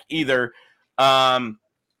Mac either. And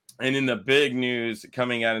then the big news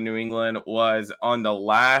coming out of New England was on the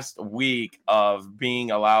last week of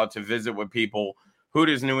being allowed to visit with people. Who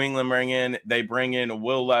does New England bring in? They bring in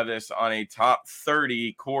Will Levis on a top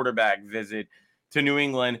 30 quarterback visit to New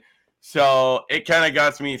England. So it kind of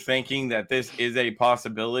got me thinking that this is a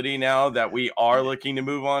possibility now that we are looking to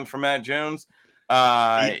move on from Matt Jones.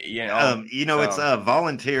 It's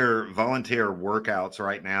volunteer workouts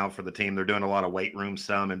right now for the team. They're doing a lot of weight room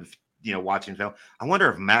stuff and watching film. I wonder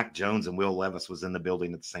if Mac Jones and Will Levis was in the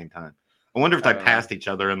building at the same time. I wonder if they passed each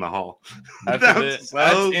other in the hall. That's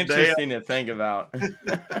interesting to think about.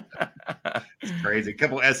 It's crazy. A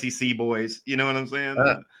couple SEC boys. You know what I'm saying?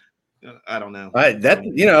 I don't know. I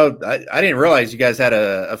didn't realize you guys had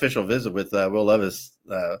an official visit with Will Levis.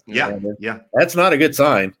 Yeah. That's not a good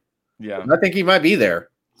sign. Yeah. I think he might be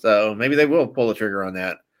there. So maybe they will pull the trigger on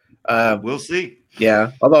that. We'll see.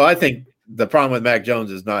 Yeah. Although I think the problem with Mac Jones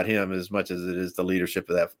is not him as much as it is the leadership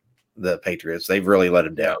of the Patriots. They've really let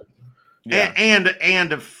him down. Yeah.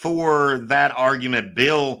 And for that argument,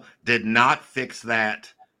 Bill did not fix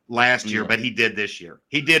that last year, but he did this year.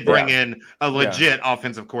 He did bring in a legit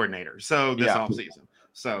offensive coordinator. So this offseason.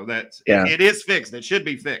 So it is fixed. It should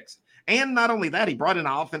be fixed. And not only that, he brought in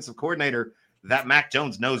an offensive coordinator that Mac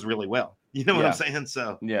Jones knows really well. You know what I'm saying?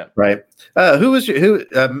 So right.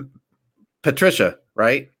 Patricia,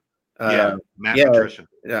 right? Matt Patricia.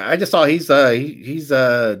 Yeah, I just saw he's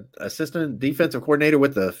assistant defensive coordinator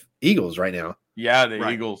with the Eagles right now. Yeah, the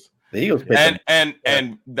Eagles. The Eagles.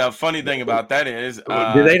 And the funny thing about that is,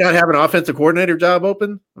 do they not have an offensive coordinator job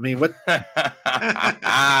open? I mean, what?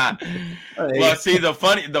 Well, see, the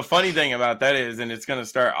funny thing about that is, and it's going to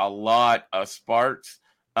start a lot of sparks.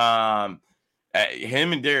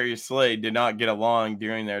 Him and Darius Slay did not get along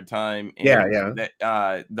during their time in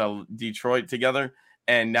the Detroit together.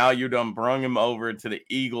 And now you done brung him over to the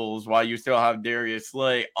Eagles while you still have Darius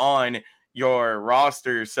Slay on your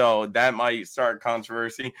roster. So that might start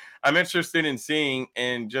controversy. I'm interested in seeing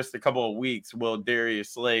in just a couple of weeks, will Darius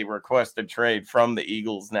Slay request a trade from the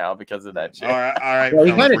Eagles now because of that shit? All right. Well,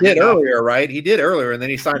 he kind of did earlier, right? He did earlier, and then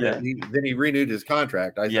he signed it. Then he renewed his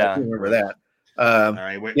contract. I remember that. All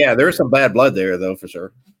right. There's some bad blood there, though, for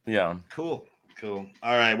sure. Yeah. Cool. All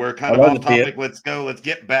right. We're kind of off topic. Let's go. Let's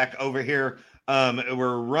get back over here.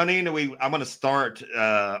 We're running. I'm going to start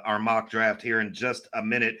our mock draft here in just a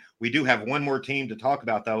minute. We do have one more team to talk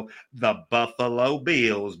about, though. The Buffalo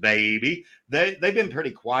Bills, baby. They've been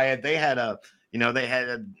pretty quiet. They had a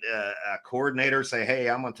coordinator say, "Hey,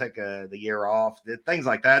 I'm going to take the year off." Things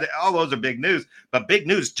like that. All those are big news. But big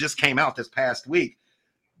news just came out this past week.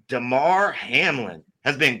 Damar Hamlin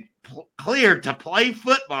has been cleared to play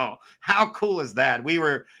football. How cool is that?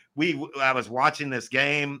 I was watching this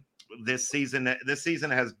game. This season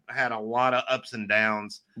has had a lot of ups and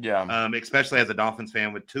downs. Yeah. Especially as a Dolphins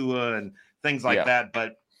fan with Tua and things like that.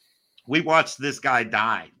 But we watched this guy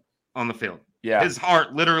die on the field. Yeah. His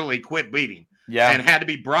heart literally quit beating. Yeah. And had to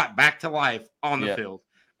be brought back to life on the field.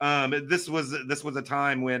 This was a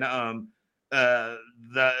time when the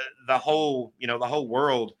whole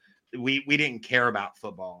world, we didn't care about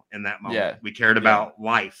football in that moment. Yeah. We cared about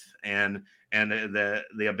life and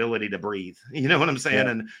the ability to breathe. You know what I'm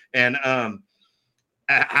saying? Yeah. And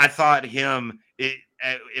I thought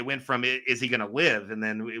it went from is he going to live, and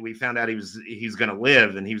then we found out he's going to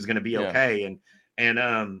live and he was going to be okay, and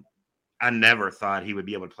I never thought he would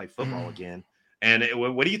be able to play football again. And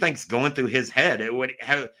what do you think's going through his head?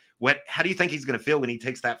 How do you think he's going to feel when he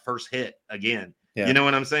takes that first hit again? Yeah. You know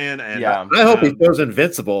what I'm saying? And, I hope he feels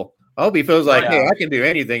invincible. I hope he feels like, hey, I can do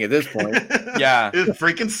anything at this point. It's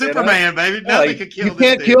freaking Superman, baby. Nothing can kill you.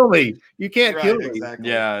 Can't kill me. You can't kill me. Exactly.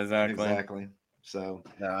 Yeah, exactly. So,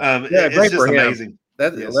 great it's for just him. amazing.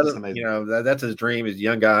 That's amazing. That's his dream. He's a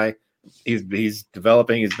young guy. He's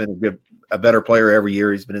developing. He's been a better player every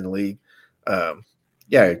year he's been in the league.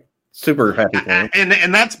 Super happy for him.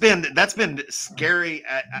 And that's been scary.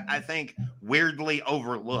 I think weirdly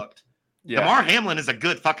overlooked. Yeah. DeMar Hamlin is a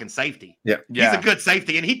good fucking safety. Yeah. He's a good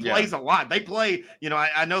safety, and he plays a lot. They play,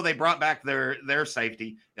 I know they brought back their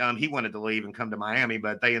safety. He wanted to leave and come to Miami,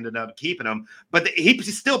 but they ended up keeping him. But he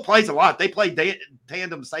still plays a lot. They play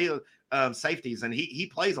tandem safeties, and he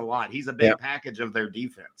plays a lot. He's a big package of their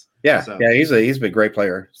defense. Yeah, he's been a great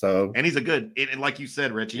player. So, and he's a good, and like you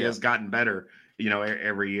said, Rich, he has gotten better,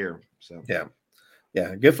 every year. So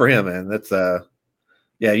yeah, good for him, man. That's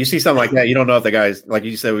you see something like that, you don't know if the guy's, like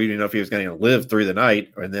you said, we didn't know if he was going to live through the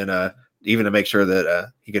night, and then even to make sure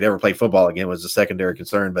that he could ever play football again was a secondary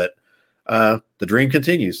concern. But the dream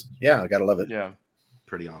continues. Yeah, I gotta love it. Yeah,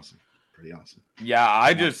 pretty awesome. Yeah,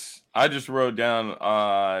 I just wrote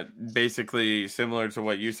down basically similar to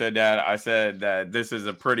what you said, Dad. I said that this is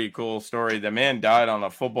a pretty cool story. The man died on a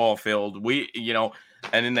football field.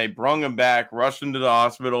 And then they brung him back, rushed him to the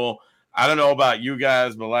hospital. I don't know about you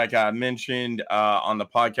guys, but like I mentioned on the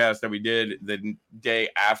podcast that we did the day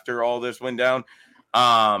after all this went down,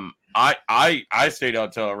 I stayed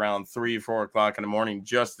out till around 3-4 o'clock in the morning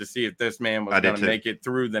just to see if this man was going to make it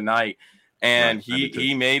through the night. And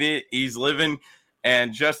he made it. He's living.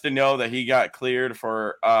 And just to know that he got cleared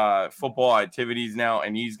for football activities now,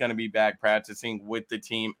 and he's going to be back practicing with the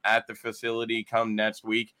team at the facility come next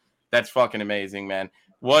week. That's fucking amazing, man.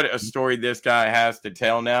 What a story this guy has to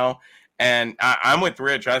tell now. And I'm with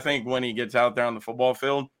Rich. I think when he gets out there on the football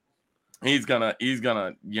field, he's gonna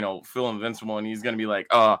feel invincible, and he's gonna be like,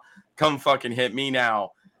 come fucking hit me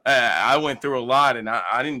now. I went through a lot, and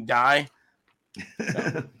I didn't die.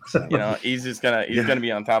 So, he's just gonna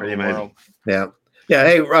be on top of the world. Yeah.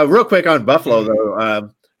 Hey, real quick on Buffalo though.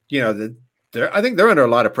 I think they're under a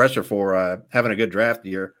lot of pressure for having a good draft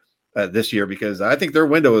year this year, because I think their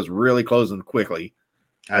window is really closing quickly.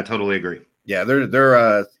 I totally agree. Yeah,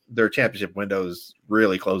 their championship window is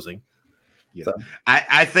really closing. Yeah. So.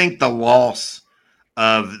 I think the loss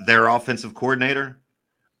of their offensive coordinator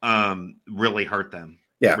really hurt them.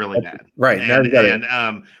 Yeah, really bad. Right.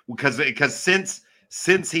 Because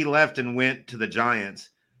since he left and went to the Giants,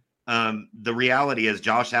 the reality is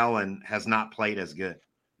Josh Allen has not played as good.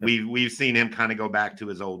 We've seen him kind of go back to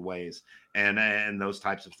his old ways and those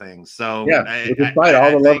types of things. So despite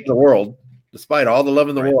all the love in the world. Despite all the love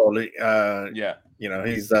in the world,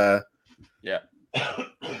 he's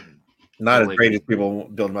not as great as people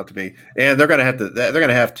build him up to be, and they're gonna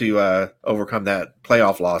have to overcome that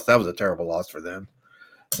playoff loss. That was a terrible loss for them.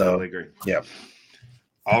 So, totally agree. Yeah.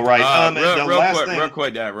 All right. Real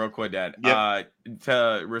quick, Dad. Yep.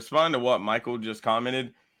 To respond to what Michael just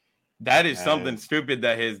commented, that is something stupid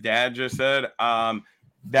that his dad just said.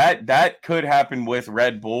 That could happen with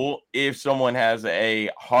Red Bull if someone has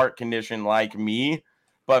a heart condition like me.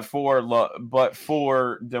 But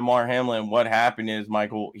for DeMar Hamlin, what happened is,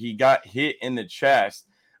 Michael, he got hit in the chest.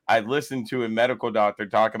 I listened to a medical doctor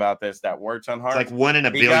talk about this that works on heart. It's like 1 in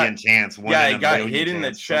a billion chance. He got hit in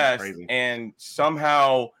the chest, and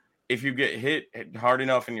somehow if you get hit hard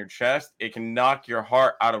enough in your chest, it can knock your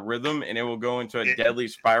heart out of rhythm, and it will go into a deadly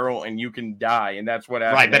spiral, and you can die. And that's what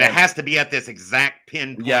happened. Right, but it has to be at this exact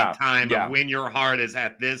pinpoint time of when your heart is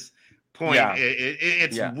at this point. Yeah.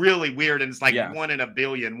 It's really weird, and it's like 1 in a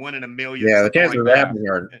billion, 1 in a million. Yeah, the chances of that happening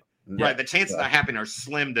are right. The chances of that happening are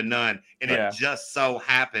slim to none, and it just so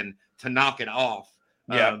happened to knock it off.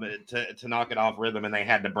 To knock it off rhythm, and they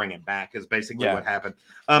had to bring it back is basically what happened.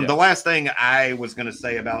 The last thing I was going to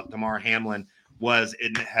say about DeMar Hamlin was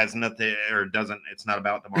it has nothing or doesn't. It's not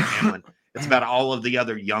about DeMar Hamlin. It's about all of the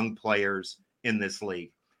other young players in this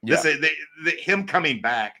league. Yeah. Him coming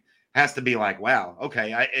back has to be like, wow,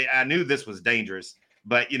 okay, I knew this was dangerous,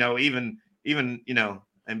 but even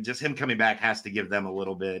and just him coming back has to give them a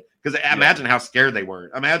little bit, because imagine how scared they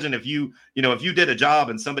were. Imagine if you did a job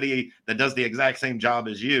and somebody that does the exact same job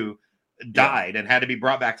as you died and had to be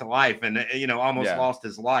brought back to life and almost lost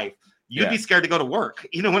his life. You'd be scared to go to work.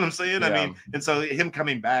 You know what I'm saying? I mean, and so him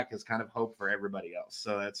coming back is kind of hope for everybody else.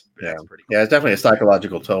 So that's pretty cool. Yeah, it's definitely a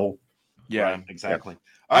psychological toll. Yeah, right, exactly.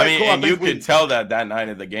 All I right, mean, cool. and you could tell that night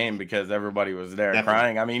of the game because everybody was there Definitely.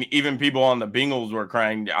 crying. I mean, even people on the Bengals were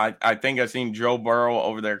crying. I think I seen Joe Burrow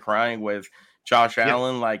over there crying with Josh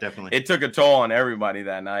Allen. Like, definitely. It took a toll on everybody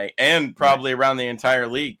that night, and probably around the entire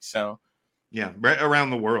league. So, yeah, right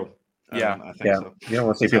around the world. Yeah, I think so. You don't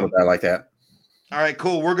want to see people die like that. All right,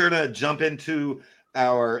 cool. We're gonna jump into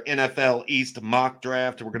our NFL East mock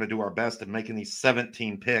draft. We're gonna do our best at making these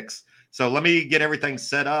 17 picks. So let me get everything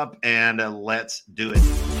set up and let's do it.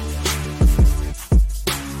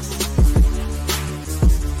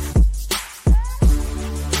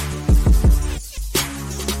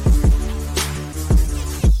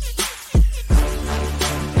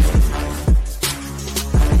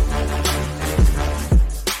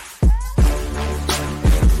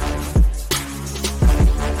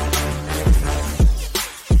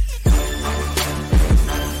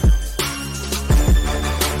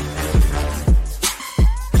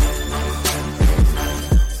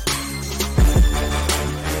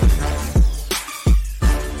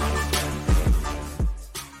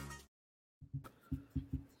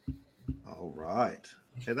 All right.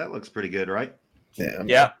 Okay, that looks pretty good, right?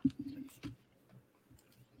 yeah.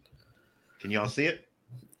 Can y'all see it?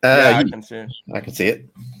 I can see it. I can see it.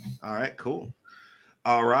 All right, cool.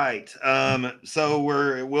 All right. So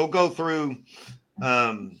we'll go through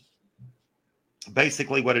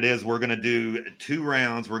basically what it is. We're going to do 2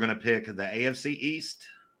 rounds. We're going to pick the AFC East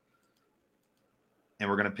and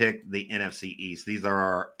we're going to pick the NFC East. These are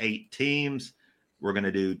our 8 teams. We're going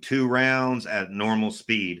to do 2 rounds at normal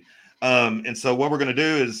speed. And so what we're going to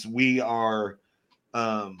do is we'll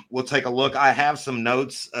take a look. I have some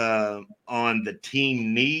notes on the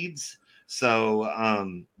team needs.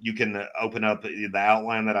 So you can open up the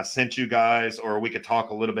outline that I sent you guys, or we could talk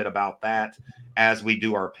a little bit about that as we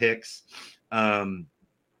do our picks. And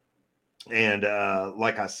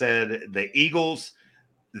like I said, the Eagles,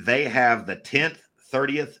 they have the 10th,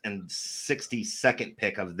 30th, and 62nd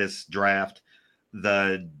pick of this draft.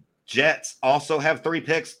 The Jets also have 3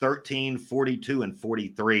 picks, 13, 42, and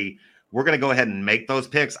 43. We're going to go ahead and make those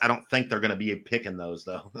picks. I don't think they're going to be picking those,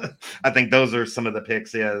 though. I think those are some of the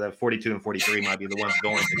picks. Yeah, the 42 and 43 might be the ones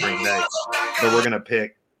going to Green Bay. But we're going to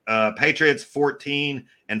pick Patriots 14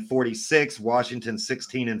 and 46, Washington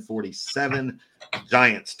 16 and 47,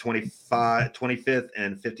 Giants 25th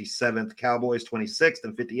and 57th, Cowboys 26th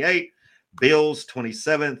and 58, Bills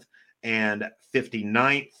 27th and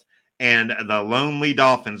 59th. And the Lonely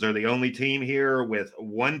Dolphins are the only team here with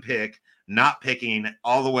 1 pick, not picking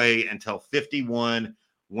all the way until 51.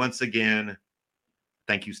 Once again,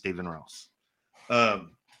 thank you, Stephen Ross. So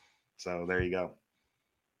there you go.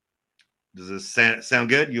 Does this sound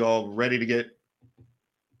good? You all ready to get?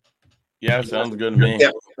 Yeah, sounds good to me. Yeah,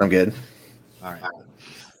 I'm good. All right.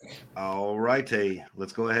 All righty.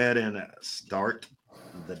 Let's go ahead and start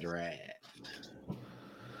the draft.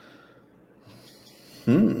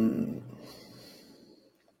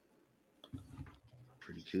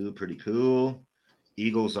 Pretty cool.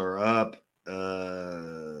 Eagles are up.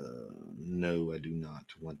 No, I do not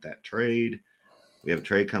want that trade. We have a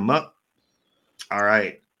trade come up. All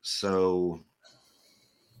right. So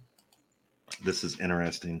this is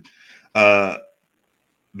interesting.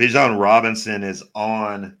 Bijan Robinson is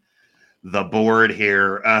on the board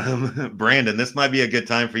here. Brandon, this might be a good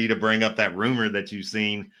time for you to bring up that rumor that you've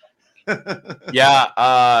seen. Yeah,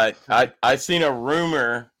 I seen a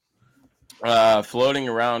rumor floating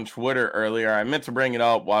around Twitter earlier. I meant to bring it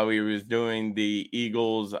up while we was doing the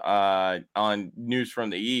Eagles on News from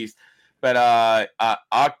the East. But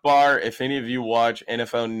Akbar, if any of you watch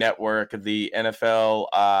NFL Network, the NFL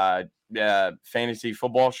fantasy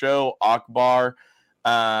football show, Akbar,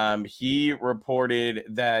 he reported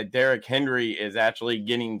that Derrick Henry is actually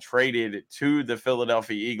getting traded to the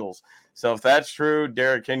Philadelphia Eagles. So if that's true,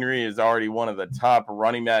 Derrick Henry is already one of the top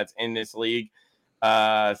running backs in this league.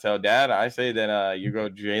 So, Dad, I say that you go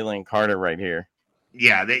Jalen Carter right here.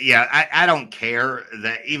 Yeah, I don't care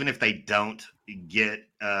that even if they don't get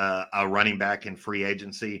a running back in free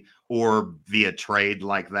agency or via trade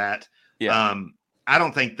like that. Yeah. I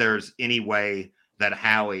don't think there's any way that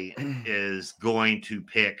Howie is going to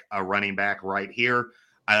pick a running back right here.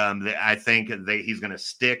 I think that he's going to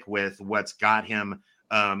stick with what's got him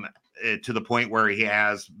to the point where he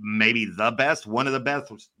has maybe one of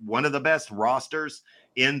the best rosters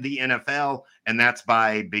in the NFL, and that's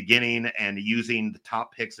by beginning and using the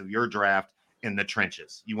top picks of your draft in the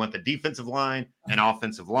trenches. You want the defensive line and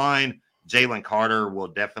offensive line. Jalen Carter will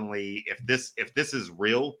definitely, if this is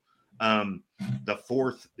real, the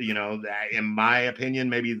fourth, in my opinion,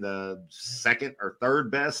 maybe the second or third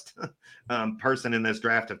best person in this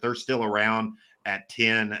draft, if they're still around at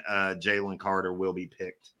 10, Jalen Carter will be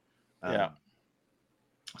picked.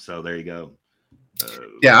 So there you go.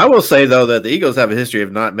 I will say though that the Eagles have a history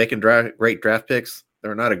of not making great draft picks.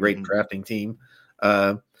 They're not a great drafting team.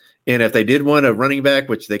 And if they did want a running back,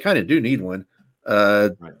 which they kind of do need one,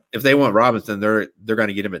 if they want Robinson, they're going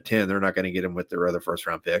to get him at 10. They're not going to get him with their other first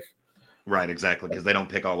round pick. Right, exactly, because they don't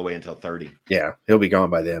pick all the way until 30. Yeah, he'll be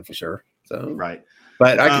gone by then for sure. So right,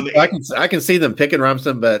 but I can see them picking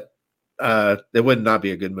Robinson, but it would not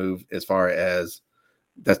be a good move as far as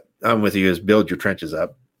that. I'm with you. Is build your trenches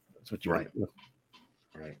up. That's what you right.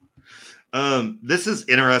 This is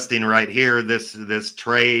interesting right here. This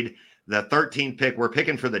trade, the 13th pick. We're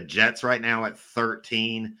picking for the Jets right now at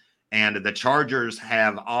 13, and the Chargers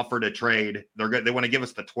have offered a trade. They want to give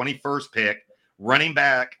us the 21st pick, running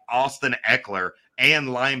back Austin Eckler, and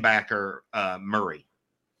linebacker Murray.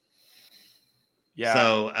 Yeah.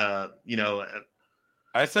 So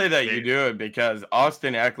I say that you do it because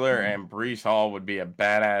Austin Eckler and Breece Hall would be a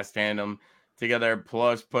badass tandem together.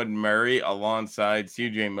 Plus, putting Murray alongside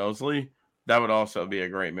C.J. Mosley, that would also be a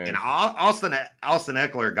great move. And Austin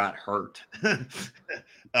Eckler got hurt.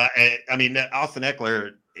 Austin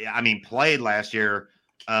Eckler, played last year.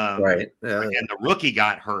 Right. And the rookie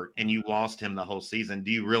got hurt, and you lost him the whole season.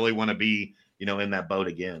 Do you really want to be, in that boat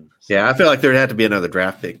again? So, yeah, I feel like there'd have to be another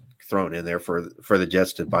draft pick thrown in there for the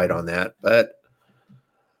Jets to bite on that. But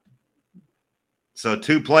so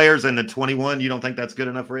 2 players in the 21, you don't think that's good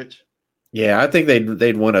enough, Rich? Yeah, I think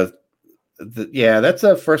they'd want to. That's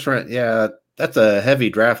a first round. Yeah, that's a heavy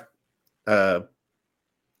draft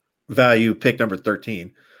value pick number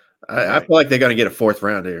 13. I feel like they're going to get a 4th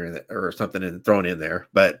round or something and thrown in there.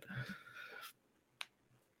 But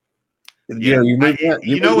if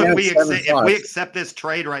we accept this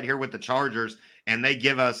trade right here with the Chargers and they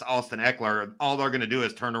give us Austin Eckler, all they're going to do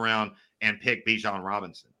is turn around and pick Bijan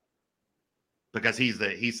Robinson because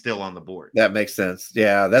he's still on the board. That makes sense.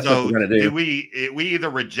 Yeah, that's what we're going to do. We either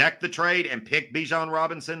reject the trade and pick Bijan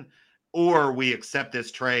Robinson, or we accept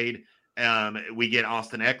this trade. We get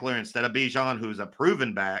Austin Eckler instead of Bijan, who's a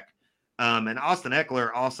proven back. And Austin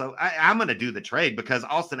Eckler also, I'm going to do the trade because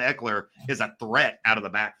Austin Eckler is a threat out of the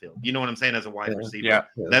backfield. You know what I'm saying? As a wide receiver. Yeah.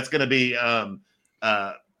 That's going to be,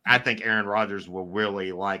 I think Aaron Rodgers will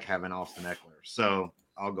really like having Austin Eckler. So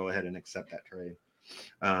I'll go ahead and accept that trade.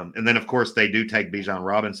 And then, of course, they do take Bijan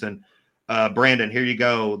Robinson. Brandon, here you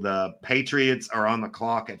go. The Patriots are on the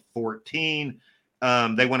clock at 14.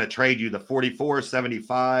 They want to trade you the 44,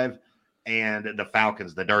 75, and the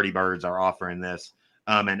Falcons, the Dirty Birds, are offering this.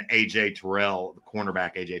 And A.J. Terrell, the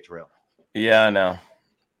cornerback A.J. Terrell. Yeah, no.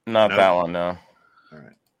 Not that one, no. All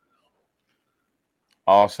right.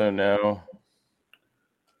 Also, no.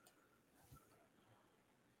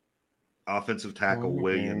 Offensive tackle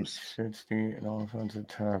Williams. 60 and offensive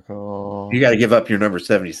tackle. You got to give up your number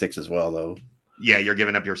 76 as well, though. Yeah, you're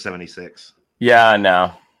giving up your 76. Yeah,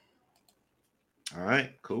 no. All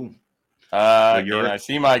right, cool. I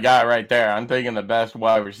see my guy right there. I'm taking the best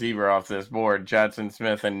wide receiver off this board, Jackson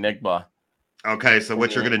Smith and Nigba. Okay, so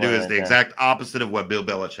what you're going to do is the exact opposite of what Bill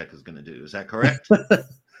Belichick is going to do. Is that correct?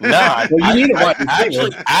 No,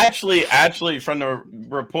 actually, from the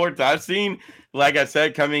reports I've seen, like I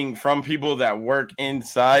said, coming from people that work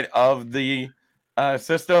inside of the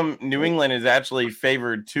system, New England is actually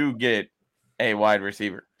favored to get a wide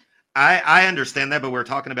receiver. I understand that, but we're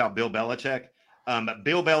talking about Bill Belichick.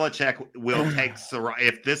 Bill Belichick will take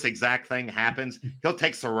if this exact thing happens, he'll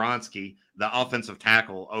take Soronsky, the offensive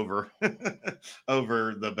tackle, over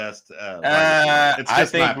the best. I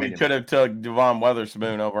think we could have took Devon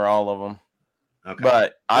Witherspoon over all of them. Okay,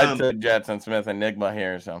 but I took Jackson Smith and Nigma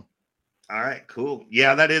here. So, all right, cool.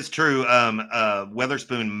 Yeah, that is true.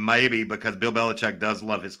 Witherspoon maybe because Bill Belichick does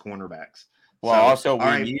love his cornerbacks. Well, so,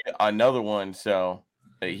 also we need another one, so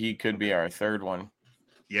he could be our third one.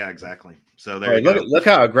 Yeah, exactly. So there you go. Look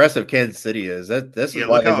how aggressive Kansas City is. Look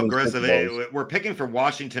how aggressive. We're picking for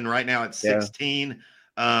Washington right now at 16.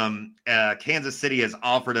 Yeah. Kansas City has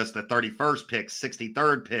offered us the 31st pick,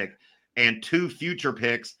 63rd pick, and 2 future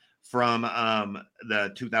picks from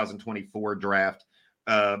the 2024 draft.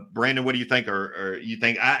 Brandon, what do you think? Or you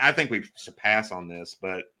think? I think we should pass on this,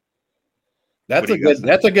 but that's a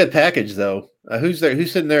good package though. Who's there?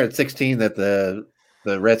 Who's sitting there at 16 that the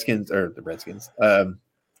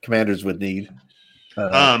Commanders would need?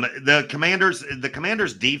 The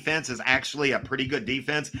Commanders defense is actually a pretty good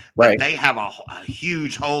defense, but right. They have a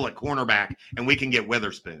huge hole at cornerback, and we can get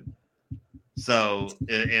Witherspoon. So,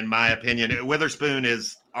 in my opinion, Witherspoon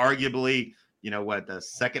is arguably, the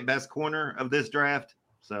second best corner of this draft.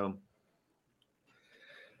 So,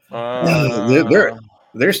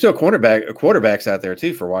 There's still quarterbacks out there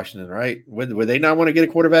too for Washington, right? Would they not want to get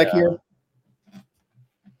a quarterback here?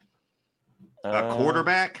 A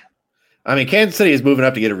quarterback? I mean, Kansas City is moving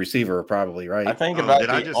up to get a receiver, probably, right? I think about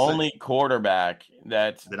the only quarterback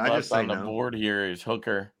that's left on the board here is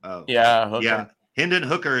Hooker. Oh, yeah, Hooker. Yeah, Hendon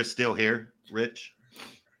Hooker is still here. Rich.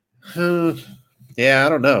 Yeah, I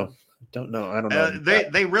don't know. I don't know.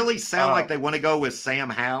 They really sound like they want to go with Sam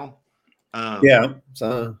Howell. Yeah.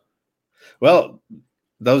 So, well,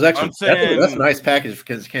 those extra that's a nice package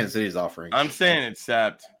Kansas City is offering. I'm saying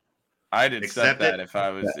accept. I'd accept that if I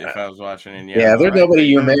was watching Indiana. Yeah, there's nobody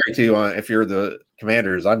you're married to if you're the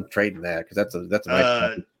Commanders. I'm trading that because that's a nice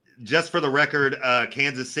package. Just for the record,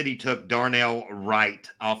 Kansas City took Darnell Wright,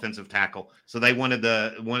 offensive tackle. So they wanted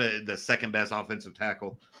the second best offensive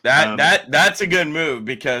tackle. That's a good move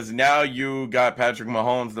because now you got Patrick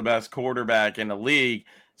Mahomes, the best quarterback in the league,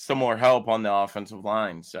 some more help on the offensive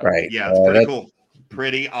line. So right, yeah, it's pretty cool,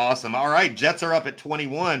 pretty awesome. All right, Jets are up at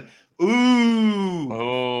 21.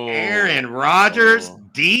 Ooh, Aaron Rodgers,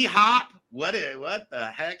 D-Hop. What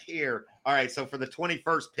the heck here? All right, so for the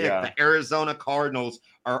 21st pick, the Arizona Cardinals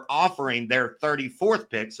are offering their 34th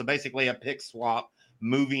pick. So basically a pick swap,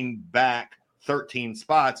 moving back 13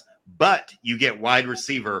 spots, but you get wide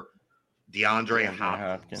receiver DeAndre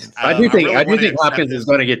Hopkins. I do think Hopkins is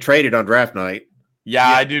going to get traded on draft night. Yeah,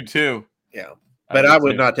 I do too. Yeah, but I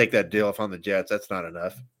would not take that deal if I'm the Jets. That's not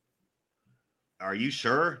enough. Are you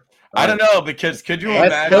sure? I don't know because could you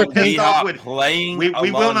imagine D-Hop playing? We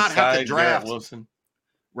will not have to draft Wilson.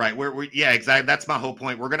 Right. Yeah, exactly. That's my whole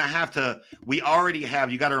point. We're going to have to. We already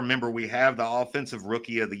have. You got to remember, we have the offensive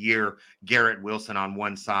rookie of the year, Garrett Wilson, on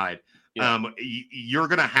one side. Yeah. You're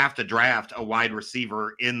going to have to draft a wide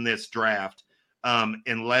receiver in this draft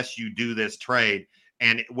unless you do this trade.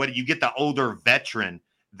 And what you get the older veteran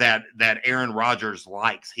that Aaron Rodgers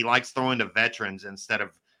likes. He likes throwing to veterans instead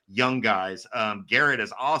of young guys. Garrett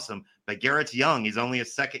is awesome, but Garrett's young. He's only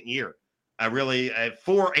his second year.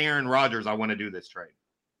 For Aaron Rodgers, I want to do this trade.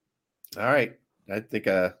 All right. I think,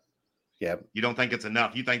 yeah. You don't think it's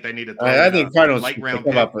enough? You think they need to throw I think Cardinals late round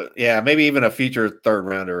come up with, maybe even a future third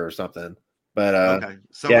rounder or something. But, okay.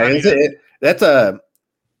 So, that's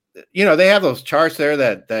they have those charts there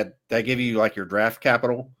that give you like your draft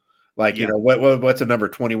capital. Like, what's a number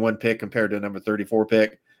 21 pick compared to a number 34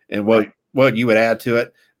 pick and what you would add to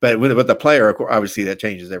it. But with the player, obviously that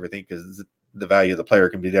changes everything because the value of the player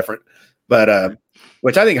can be different. But,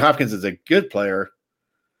 which I think Hopkins is a good player.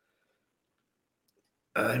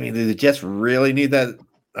 I mean, do the Jets really need that?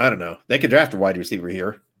 I don't know. They could draft a wide receiver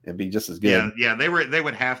here and be just as good. Yeah, they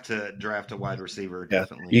would have to draft a wide receiver,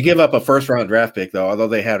 definitely. You give up a first-round draft pick, though, although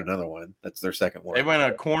they had another one. That's their second one. They went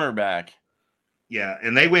a cornerback. Yeah,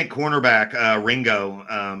 and they went cornerback Ringo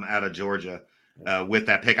out of Georgia with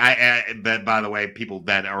that pick. But by the way, people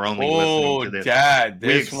that are only listening to this, Dad,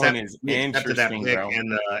 this one is interesting, that pick, bro.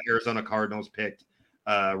 And the Arizona Cardinals picked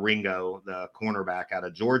Ringo, the cornerback out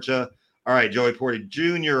of Georgia. All right, Joey Porter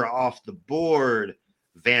Jr. off the board.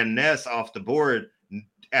 Van Ness off the board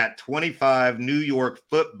at 25. New York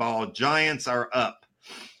Football Giants are up.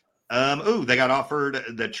 They got offered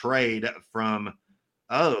the trade from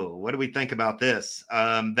what do we think about this?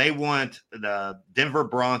 They want the Denver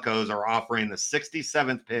Broncos are offering the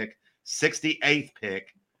 67th pick, 68th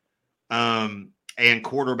pick, and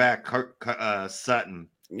quarterback Sutton.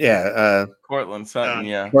 Yeah, Cortland Sutton.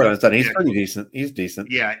 Cortland Sutton. He's pretty decent. He's decent.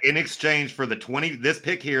 Yeah, in exchange for this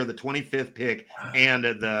pick here, the 25th pick, and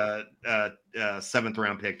the 7th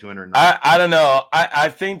round pick, 209. I don't know. I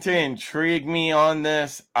think to intrigue me on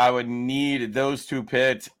this, I would need those two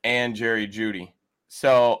picks and Jerry Jeudy.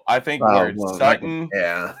 So I think Sutton.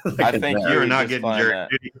 I think you're not getting Jerry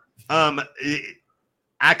Jeudy.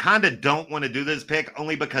 I kind of don't want to do this pick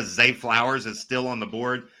only because Zay Flowers is still on the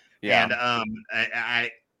board. Yeah. And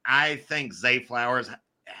I think Zay Flowers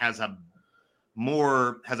has a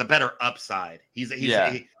better upside.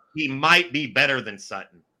 He might be better than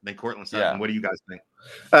Cortland Sutton. Yeah. What do you guys think?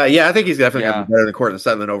 I think he's definitely going to be better than Cortland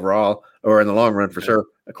Sutton overall, or in the long run for sure.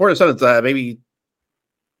 Cortland Sutton's maybe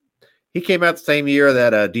he came out the same year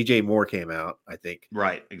that DJ Moore came out, I think.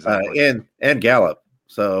 Right, exactly. And Gallup.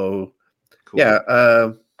 So cool.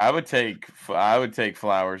 I would take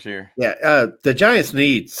Flowers here. Yeah, the Giants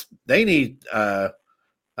need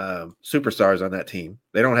superstars on that team.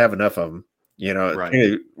 They don't have enough of them.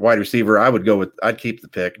 Right. Wide receiver, I'd keep the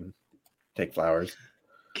pick and take Flowers.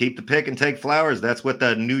 Keep the pick and take Flowers. That's what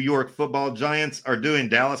the New York Football Giants are doing.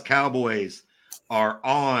 Dallas Cowboys are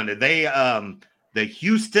on. They the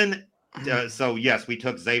Houston. So yes, we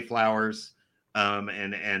took Zay Flowers,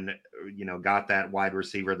 and got that wide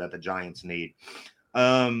receiver that the Giants need.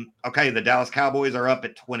 Okay, the Dallas Cowboys are up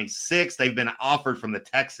at 26. They've been offered from the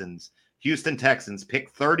Texans, Houston Texans, pick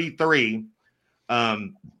 33.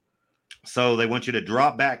 So they want you to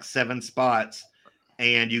drop back 7 spots,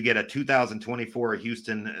 and you get a 2024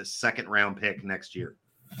 Houston second round pick next year.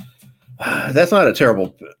 That's not a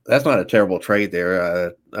terrible trade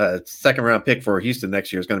there. Second round pick for Houston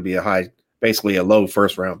next year is going to be basically a low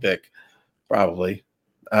first round pick, probably.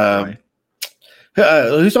 Right.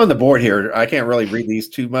 Who's on the board here? I can't really read these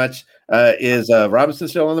too much. Is Robinson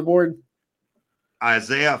still on the board?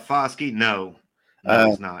 Isaiah Foskey? No,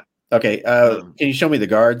 he's not. Okay. Can you show me the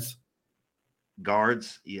guards?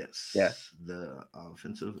 Guards? Yes. Yeah. The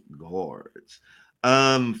offensive guards.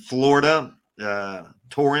 Florida,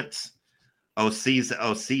 Torrance,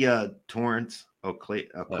 Osea Torrance,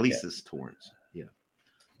 Clesis Torrance. Yeah.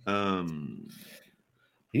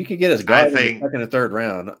 You could get his guard in the second and third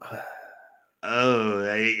round. Oh,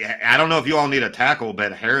 I don't know if you all need a tackle,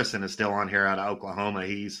 but Harrison is still on here out of Oklahoma.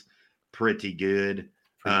 He's pretty good.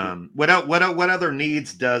 What other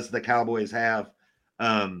needs does the Cowboys have?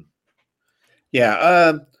 Let's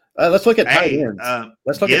look at tight ends.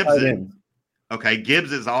 Let's look at tight ends. Okay,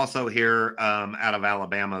 Gibbs is also here out of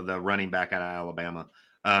Alabama, the running back out of Alabama.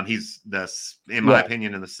 He's in my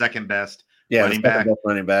opinion, the second best running back.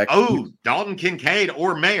 Oh, Dalton Kincaid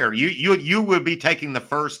or Mayer. You would be taking the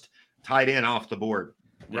first tight end off the board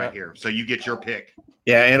right here. So you get your pick.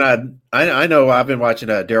 Yeah, and I know I've been watching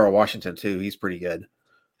Darrell Washington too. He's pretty good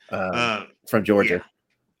from Georgia.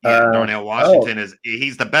 Darnell Washington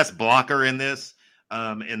he's the best blocker in this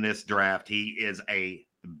draft. He is a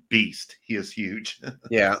beast. He is huge.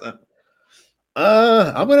 Yeah.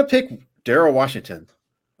 I'm gonna pick Darrell Washington.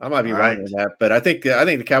 I might be wrong on that, but I think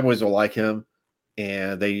the Cowboys will like him,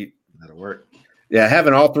 and that'll work. Yeah,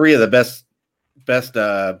 having all three of the best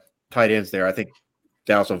tight ends there, I think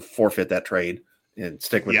Dallas will forfeit that trade and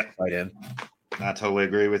stick with the tight end. I totally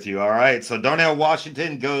agree with you. All right, so Darnell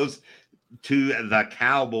Washington goes to the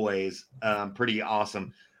Cowboys. Pretty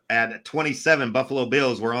awesome. At 27, Buffalo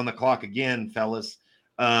Bills. We're on the clock again, fellas.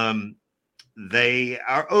 The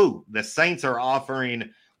Saints are offering.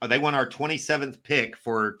 They want our 27th pick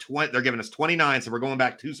for 20. They're giving us 29, so we're going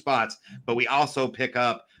back 2 spots. But we also pick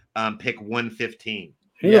up pick 115.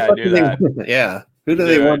 Who do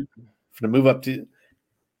they want to move up to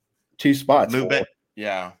 2 spots?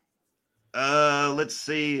 Yeah. Let's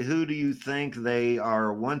see. Who do you think they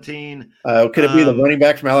are wanting? Could it be the running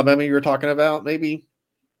back from Alabama you were talking about? Maybe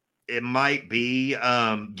it might be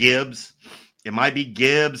Gibbs. It might be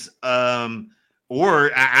Gibbs.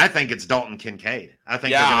 Or I think it's Dalton Kincaid. I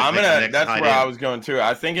think. Yeah, that's where I was going too.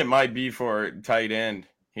 I think it might be for tight end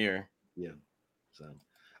here. Yeah. So.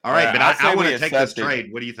 All right, but I want to take this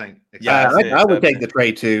trade. What do you think? Yeah, I would take the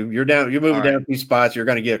trade too. You're moving down 2 spots. You're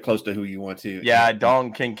going to get close to who you want to. Yeah,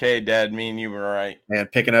 Dalton Kincaid, Dad. Me and you were right.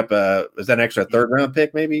 And picking up is that an extra 3rd round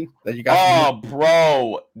pick maybe that you got? Oh,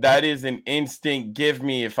 bro, that is an instant give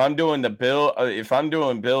me. If I'm doing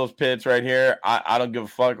Bills pits right here, I don't give a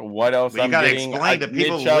fuck what else I'm getting. You got to explain to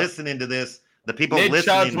people listening to this. The people Nick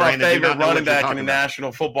Chubb's my favorite running back in the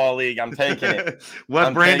National Football League. I'm taking it.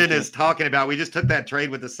 Brandon is talking about, we just took that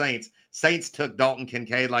trade with the Saints. Saints took Dalton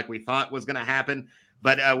Kincaid like we thought was going to happen,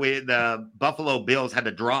 but the Buffalo Bills had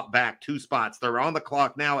to drop back 2 spots. They're on the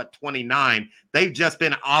clock now at 29. They've just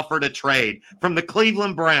been offered a trade from the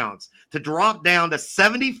Cleveland Browns to drop down to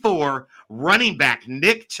 74, running back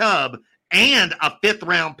Nick Chubb, and a 5th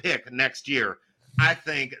round pick next year. I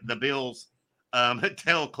think the Bills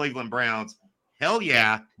tell Cleveland Browns, hell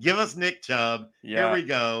yeah, give us Nick Chubb. Yeah. Here we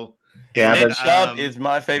go. Yeah, Nick Chubb is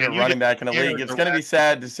my favorite running back in the league. It's going to be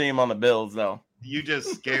sad to see him on the Bills, though. You just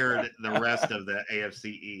scared the rest of the AFC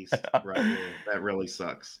East right here. That really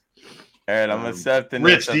sucks. All right, I'm accepting.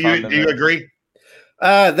 Rich, do you agree?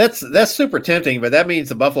 That's super tempting, but that means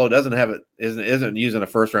the Buffalo isn't using a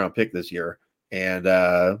 1st round pick this year. And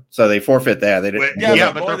so they forfeit that. They didn't.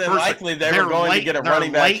 But more than likely they were going to get a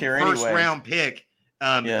running back here anyway. 1st round pick.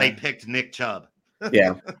 They picked Nick Chubb.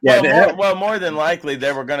 Yeah. Well, more than likely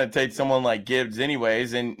they were going to take someone like Gibbs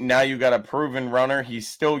anyways, and now you got a proven runner. He's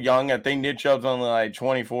still young. I think Nick Chubb's only like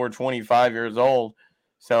 24, 25 years old.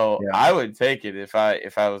 So I would take it if I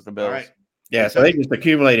was the Bills. All right. Yeah, so they just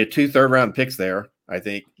accumulated 2 3rd round picks there, I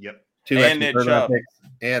think. Yep. 2 extra 3rd round picks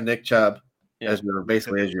and Nick Chubb as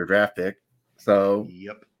your draft pick. So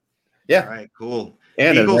yeah. All right, cool.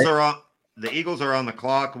 And the Eagles are on the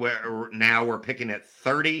clock. We're picking at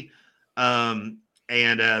 30.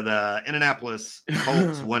 And the Indianapolis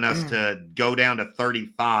Colts want us to go down to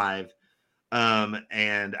 35.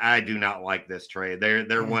 And I do not like this trade.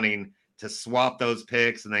 They're wanting to swap those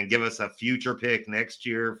picks and then give us a future pick next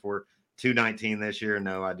year for 219 this year.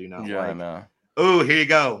 No, I do not like. No. Oh, here you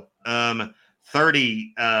go.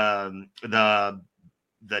 30.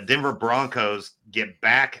 The Denver Broncos get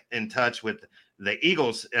back in touch with the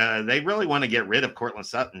Eagles. They really want to get rid of Cortland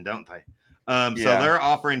Sutton, don't they? So they're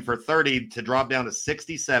offering for 30 to drop down to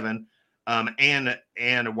 67, and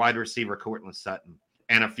a wide receiver Cortland Sutton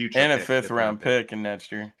and a future and a fifth round pick in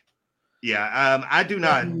next year. Yeah, I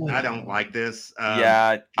don't like this.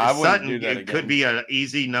 I wouldn't Sutton, do that it could be an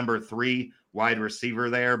easy number 3 wide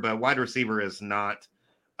receiver there, but wide receiver is not.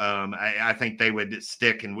 I think they would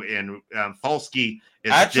stick and Falsky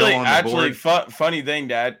is still on the board. Funny thing,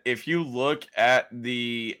 Dad, if you look at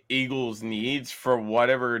the Eagles' needs for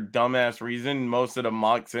whatever dumbass reason, most of the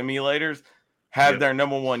mock simulators have their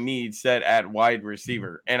number 1 need set at wide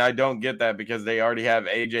receiver, and I don't get that because they already have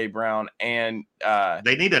AJ Brown and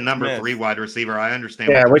they need a number 3 wide receiver. I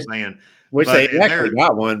understand what you're saying. Which they actually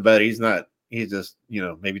got one, but he's not. He's just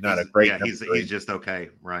maybe not a great. Yeah, he's just okay,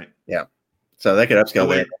 right? Yeah. So they could upscale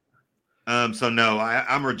that. So no,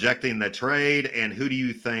 I'm rejecting the trade. And who do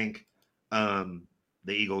you think the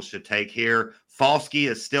Eagles should take here? Falsky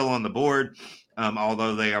is still on the board,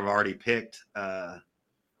 although they have already picked a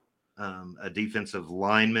defensive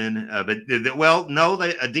lineman. A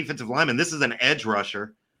defensive lineman. This is an edge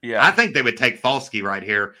rusher. Yeah, I think they would take Falsky right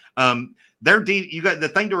here. You got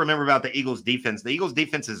the thing to remember about the Eagles defense. The Eagles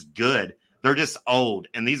defense is good. They're just old,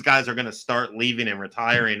 and these guys are going to start leaving and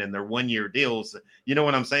retiring in their 1-year deals. You know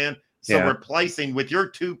what I'm saying? So replacing with your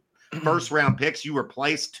 2 first-round picks, you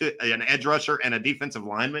replaced an edge rusher and a defensive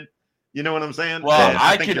lineman. You know what I'm saying? Well,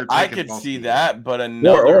 I could see that, but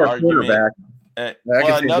another argument.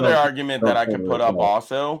 Another argument that I could put up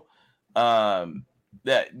also,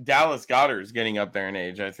 that Dallas Goedert is getting up there in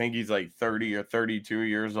age. I think he's like 30 or 32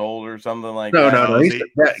 years old or something like that. No.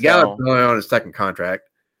 Goedert's only on his second contract.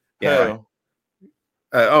 Yeah.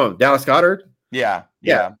 Dallas Goedert? Yeah.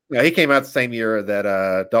 He came out the same year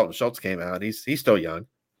that Dalton Schultz came out. He's still young.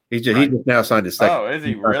 He just now signed his second. Oh, is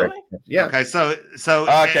he really? Yeah. Okay, so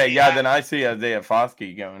okay, then I see Isaiah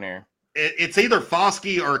Foskey going here. It's either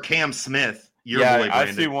Foskey or Cam Smith.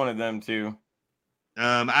 I see one of them too.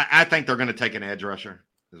 I think they're going to take an edge rusher,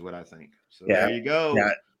 is what I think. So there you go. Yeah.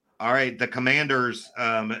 All right, the Commanders,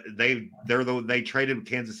 they traded with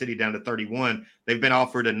Kansas City down to 31. They've been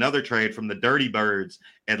offered another trade from the Dirty Birds.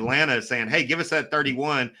 Atlanta is saying, hey, give us that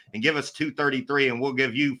 31 and give us 233, and we'll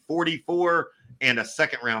give you 44 and a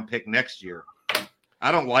second-round pick next year.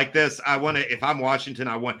 I don't like this. If I'm Washington,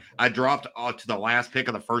 I dropped to the last pick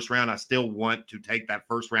of the first round. I still want to take that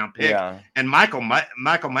first-round pick. Yeah. And Michael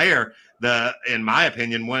Mayer, in my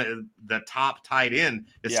opinion, the top tight end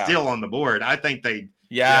is still on the board. I think they –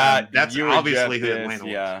 that's obviously who Atlanta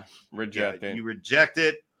was. Yeah, reject it. You reject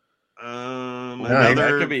it.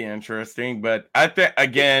 That could be interesting, but I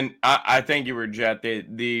think you reject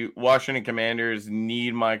it. The Washington Commanders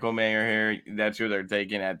need Michael Mayer here. That's who they're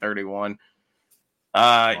taking at 31.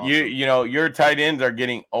 Awesome. Your tight ends are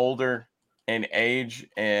getting older in age,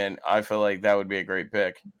 and I feel like that would be a great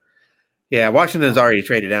pick. Yeah, Washington's already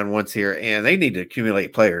traded down once here, and they need to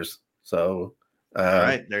accumulate players. So. All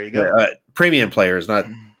right, there you go. Premium players, not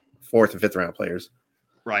 4th and 5th round players.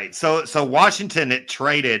 Right. So Washington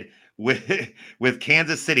traded with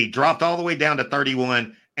Kansas City, dropped all the way down to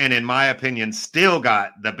 31, and in my opinion, still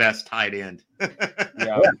got the best tight end.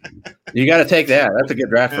 You got to take that. That's a good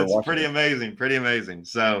draft for Washington. Pretty amazing.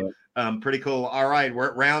 So pretty cool. All right, we're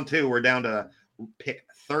at round 2. We're down to pick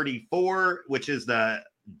 34, which is the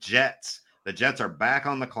Jets. The Jets are back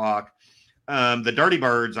on the clock. The Dirty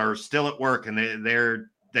Birds are still at work, and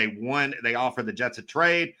they offer the Jets a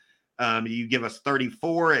trade. You give us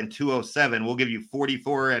 34 and 207. We'll give you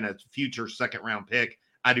 44 and a future second-round pick.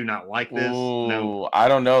 I do not like this. Ooh, no. I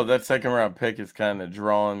don't know. That second-round pick is kind of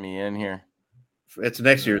drawing me in here. It's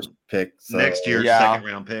next year's pick. So. Next year's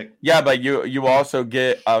second-round pick. Yeah, but you also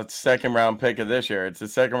get a second-round pick of this year. It's a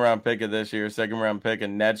second-round pick of this year, second-round pick of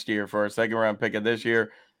next year for a second-round pick of this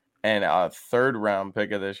year. And a third-round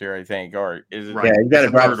pick of this year, I think. Or is it? Right. Yeah, you got to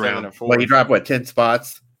drop 7 Well, you drop 10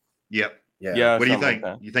 spots. Yep. Yeah. What do you think?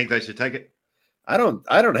 Like you think they should take it? I don't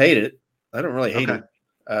hate it. I don't really hate it.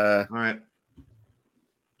 All right.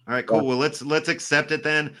 Cool. Well, let's accept it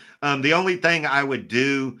then. The only thing I would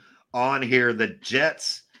do on here, the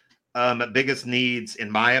Jets' biggest needs,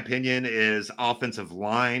 in my opinion, is offensive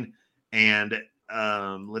line. And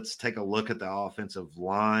let's take a look at the offensive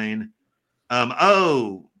line.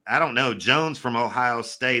 I don't know. Jones from Ohio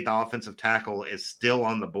State, the offensive tackle, is still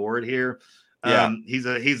on the board here. He's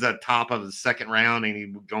a top of the second round, and he's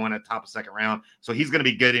going at top of second round. So he's going to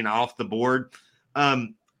be getting off the board.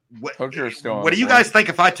 What do you guys think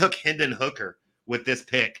if I took Hendon Hooker with this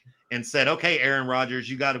pick and said, okay, Aaron Rodgers,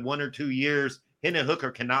 you got 1 or 2 years. Hendon Hooker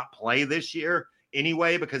cannot play this year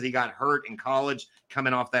anyway because he got hurt in college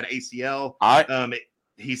coming off that ACL.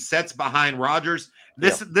 He sets behind Rodgers.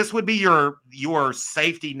 This would be your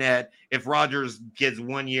safety net if Rodgers gets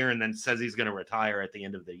 1 year and then says he's going to retire at the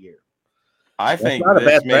end of the year. I think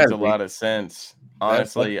this makes a lot of sense.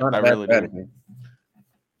 Honestly, I really do.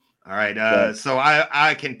 All right. So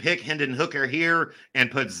I can pick Hendon Hooker here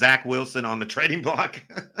and put Zach Wilson on the trading block.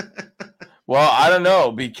 Well, I don't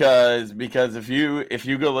know because if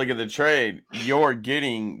you go look at the trade, you're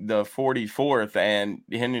getting the 44th and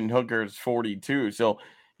Hendon Hooker's 42. So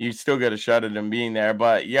you still get a shot at him being there.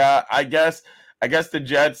 But yeah, I guess the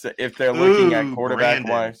Jets, if they're looking at quarterback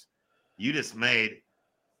wise, you just made.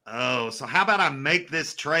 Oh, so how about I make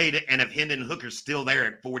this trade, and if Hendon Hooker's still there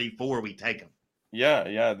at 44, we take him.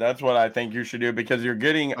 Yeah, that's what I think you should do because you're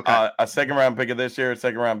getting a second round pick of this year, a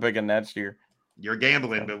second round pick of next year. You're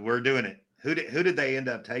gambling, but we're doing it. Who did they end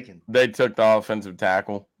up taking? They took the offensive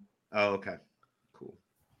tackle. Oh, okay. Cool.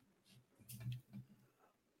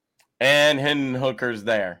 And Hendon Hooker's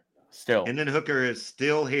there still. Hendon Hooker is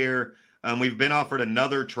still here. We've been offered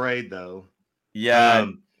another trade, though. Yeah.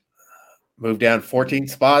 Move down 14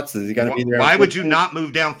 spots. Is he going to be there? Why would you not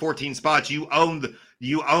move down 14 spots? You own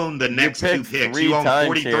the next 2 picks. You own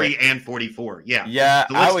 43 and 44. Yeah. Yeah,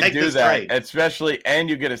 so I would do that, trade. Especially, and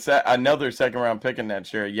you get another second round pick in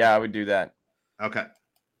next year. Yeah, I would do that. Okay.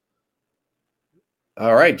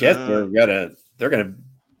 All right, Jets. They're gonna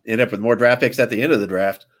end up with more draft picks at the end of the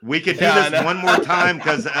draft. We could do this one more time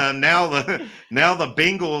because now the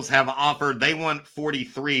Bengals have offered. They want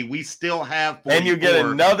 43. We still have 44. And you get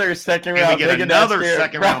another second round pick. Another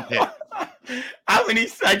second round pick. How many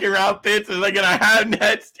second round picks are they going to have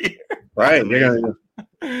next year? Right.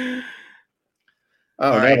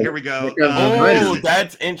 All right, here we go.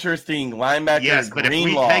 That's interesting. Linebacker. Yes, but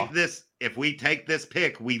if we take this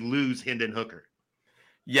pick, we lose Hendon Hooker.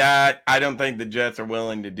 Yeah, I don't think the Jets are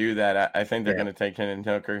willing to do that. I think they're going to take Hendon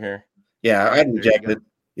Hooker here. Yeah, I'd reject it.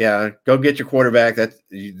 Yeah, go get your quarterback.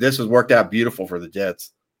 This has worked out beautiful for the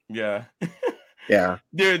Jets. Yeah. Yeah.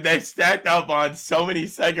 Dude, they stacked up on so many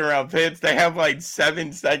second round picks. They have like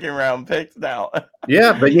 7 second round picks now.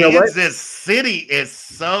 Yeah, but you know what? This city is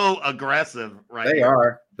so aggressive right now. They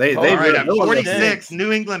are. They right at 46.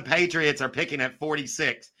 New England Patriots are picking at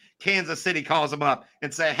 46. Kansas City calls them up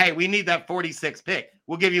and say, hey, we need that 46 pick.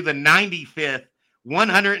 We'll give you the 95th,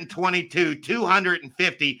 122,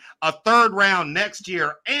 250, a third round next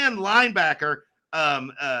year, and linebacker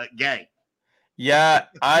Gay. Yeah,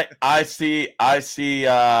 I see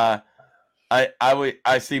Bill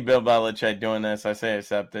Belichick doing this. I say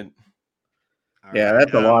accept it. Yeah,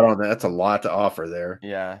 that's a lot on that. That's a lot to offer there.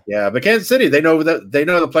 Yeah. Yeah, but Kansas City, they know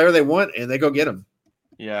the player they want and they go get him.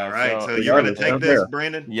 Yeah. All right. So you're going to take this,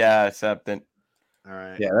 Brandon? Yeah, accept it. All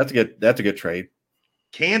right. Yeah, that's a good trade.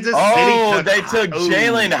 Kansas City. They took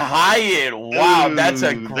Jalen Hyatt. Wow, that's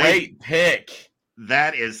a great pick.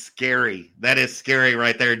 That is scary. That is scary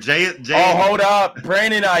right there. Hold up.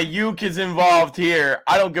 Brandon Ayuk is involved here.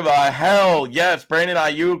 I don't give a hell. Yes, Brandon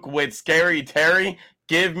Ayuk with Scary Terry.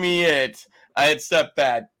 Give me it. I accept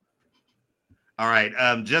that. All right.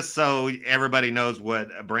 Just so everybody knows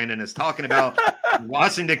what Brandon is talking about,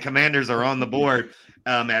 Washington Commanders are on the board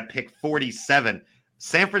at pick 47.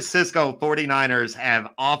 San Francisco 49ers have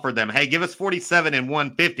offered them, hey, give us 47 and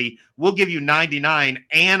 150. We'll give you 99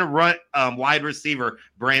 and run wide receiver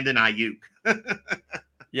Brandon Ayuk.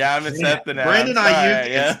 Yeah, I'm accepting that. Brandon Ayuk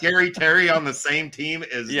and Scary Terry on the same team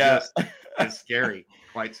is just scary.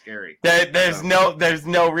 Quite scary. There's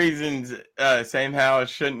no reasons Sam Howell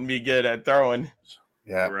shouldn't be good at throwing.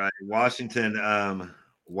 Yeah. Right. Washington. Yeah,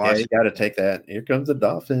 you got to take that. Here comes the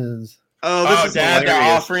Dolphins. Oh, this is Dad, they're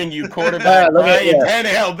offering you quarterback Ryan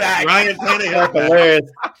Tannehill back. Ryan Tannehill.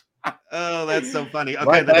 Hilarious. Oh, that's so funny.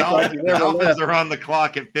 Okay, the Dolphins are on the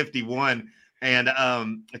clock at 51, and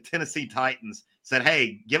Tennessee Titans said,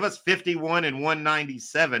 hey, give us 51 and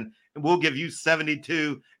 197, and we'll give you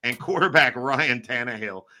 72 and quarterback Ryan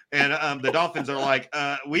Tannehill. And the Dolphins are like,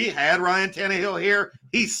 we had Ryan Tannehill here.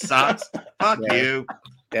 He sucks. Fuck you.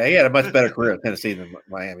 Yeah, he had a much better career at Tennessee than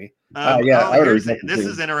Miami. This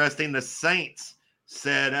is interesting. The Saints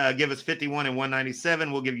said, give us 51 and 197.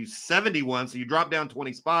 We'll give you 71. So you drop down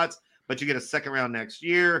 20 spots, but you get a second round next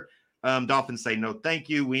year. Dolphins say, no, thank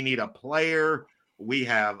you. We need a player. We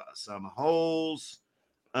have some holes.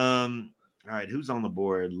 All right, who's on the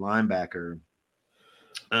board? Linebacker.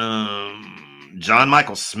 John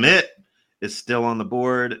Michael Smith is still on the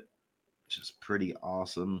board, which is pretty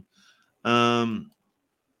awesome.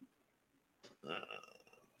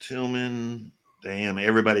 Tillman, damn,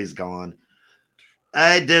 everybody's gone.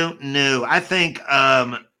 I don't know. I think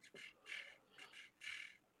all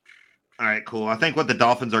right, cool. I think what the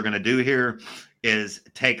Dolphins are going to do here is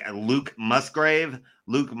take Luke Musgrave.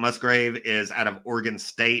 Luke Musgrave is out of Oregon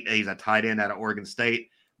State. He's a tight end out of Oregon State.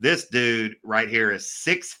 This dude right here is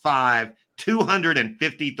 6'5",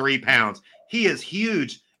 253 pounds. He is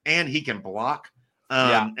huge and he can block.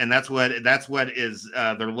 And that's what is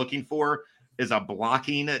they're looking for is a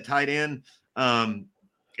blocking tight end.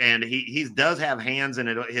 And he does have hands, and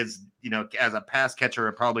his as a pass catcher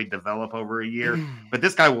will probably develop over a year. But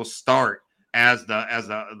this guy will start as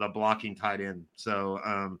the blocking tight end.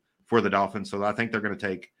 So for the Dolphins, so I think they're going to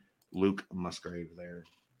take Luke Musgrave there.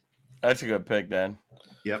 That's a good pick, Dan.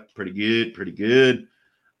 Yep, pretty good.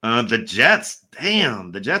 The Jets,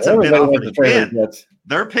 the Jets have been off again.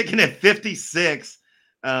 They're picking at 56,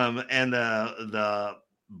 and the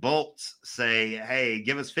Bolts say, "Hey,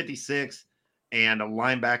 give us 56." And a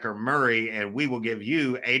linebacker Murray, and we will give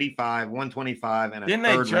you 85, 125, and a Didn't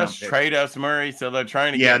third they just trade us Murray? So they're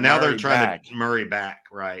trying to get now Murray they're trying back. to Murray back,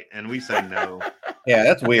 right? And we say no. Yeah,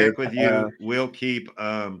 that's weird. With you, we'll keep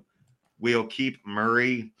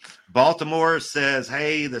Murray. Baltimore says,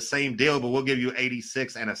 hey, the same deal, but we'll give you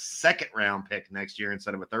 86 and a second round pick next year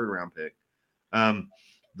instead of a third round pick.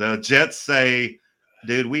 The Jets say,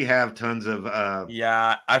 dude, we have tons of I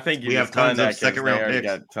think we have tons of second round picks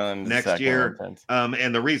next year.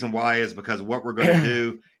 And the reason why is because what we're going to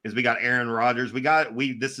do is we got Aaron Rodgers.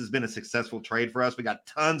 This has been a successful trade for us. We got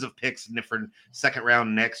tons of picks in different second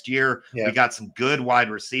round next year. Yeah. We got some good wide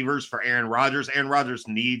receivers for Aaron Rodgers. Aaron Rodgers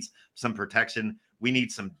needs some protection. We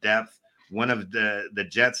need some depth. One of the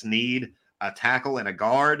Jets need a tackle and a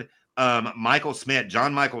guard. John Michael Smith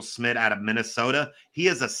out of Minnesota. He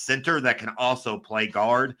is a center that can also play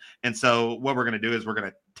guard. And so what we're going to do is we're going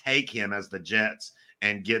to take him as the Jets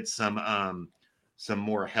and get some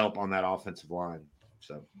more help on that offensive line.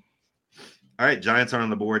 So, all right, Giants are on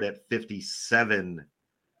the board at 57.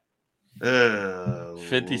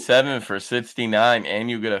 57 for 69, and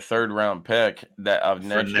you get a third round pick of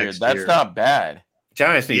next year. That's not bad.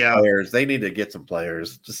 Giants need players. They need to get some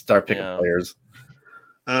players. Just start picking players.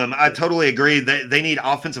 I totally agree. They need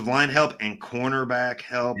offensive line help and cornerback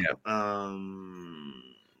help.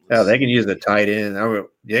 Yeah, they can use the tight end.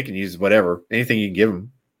 They can use whatever, anything you can give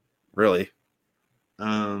them, really.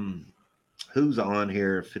 Who's on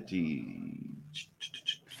here?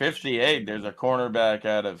 58. There's a cornerback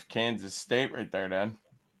out of Kansas State right there, Dan.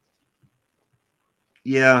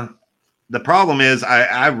 Yeah. The problem is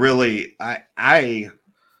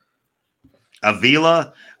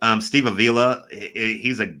Avila, Steve Avila,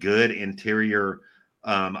 he's a good interior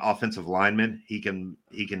offensive lineman. He can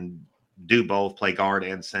do both, play guard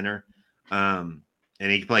and center, and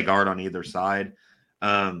he can play guard on either side.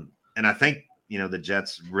 And I think the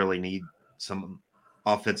Jets really need some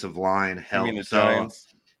offensive line help. You mean the Giants?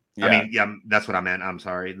 Yeah. That's what I meant. I'm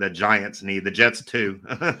sorry. The Giants need the Jets too.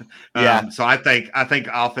 So I think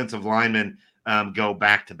offensive linemen go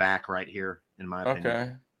back to back right here, in my opinion.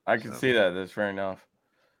 Okay. I can see that. That's fair enough.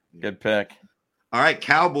 Good pick. All right.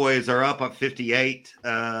 Cowboys are up at 58.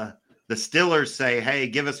 The Steelers say, hey,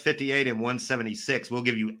 give us 58 and 176. We'll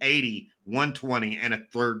give you 80, 120, and a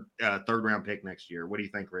third round pick next year. What do you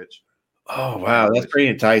think, Rich? Oh, wow. That's pretty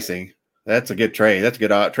enticing. That's a good trade. That's a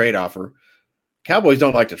good trade offer. Cowboys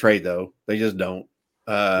don't like to trade, though. They just don't.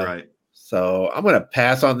 Right. So I'm going to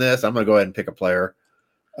pass on this. I'm going to go ahead and pick a player.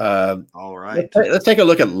 All right. Let's take a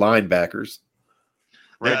look at linebackers.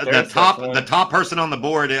 The top person on the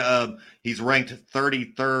board, he's ranked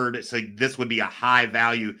 33rd, so this would be a high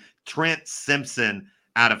value. Trent Simpson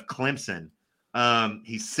out of Clemson.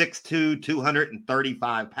 He's 6'2",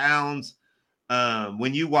 235 pounds.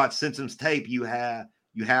 When you watch Simpson's tape, you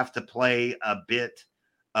have to play a bit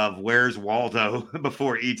of Where's Waldo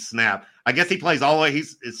before each snap. I guess he plays all the way.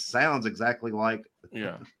 It sounds exactly like he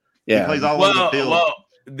plays all over the field. Well,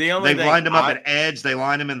 they've lined him up at edge. They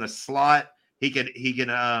lined him in the slot. He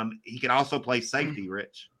can also play safety,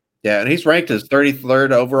 Rich. Yeah, and he's ranked as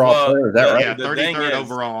 33rd overall player. Is that right? Yeah, 33rd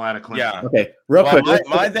overall out of Clemson. Yeah. Okay, real quick.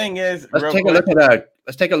 My thing is, let's take a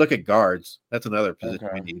look at guards. That's another position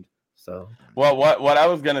we need. So, well, what I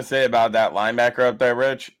was gonna say about that linebacker up there,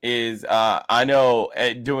 Rich, is I know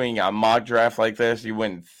doing a mock draft like this, you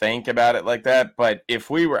wouldn't think about it like that, but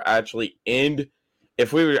if we were actually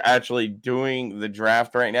doing the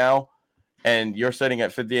draft right now, and you're sitting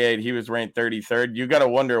at 58, he was ranked 33rd, you got to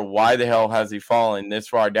wonder why the hell has he fallen this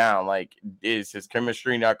far down? Like, is his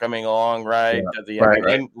chemistry not coming along right? Yeah, does he have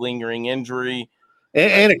a lingering injury?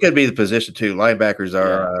 And it could be the position, too. Linebackers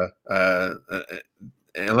are,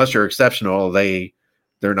 unless you're exceptional, they're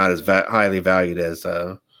not as highly valued as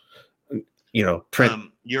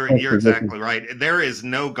Trent. You're exactly right. There is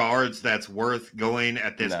no guards that's worth going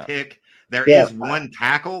at this pick. There Yeah. is one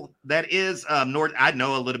tackle that is North. I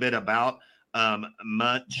know a little bit about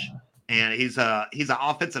Munch, and he's an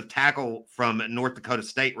offensive tackle from North Dakota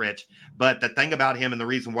State, Rich. But the thing about him, and the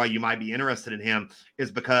reason why you might be interested in him,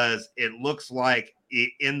 is because it looks like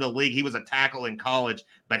in the league he was a tackle in college,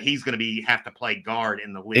 but he's going to have to play guard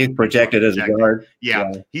in the league. He's projected as a guard.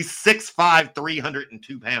 Yeah. He's 6'5",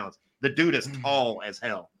 302 pounds. The dude is tall as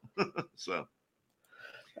hell. So,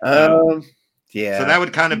 yeah. So that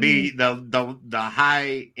would kind of be the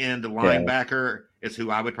high end linebacker is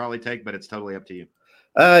who I would probably take, but it's totally up to you.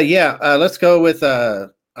 Let's go with.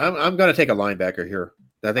 I'm going to take a linebacker here.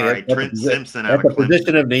 I think all right, Trent Simpson out of Clemson.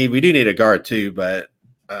 Position of need. We do need a guard too, but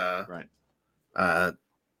right.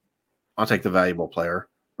 I'll take the valuable player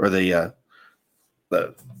or the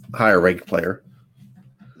higher ranked player.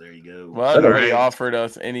 There you go. Well, nobody offered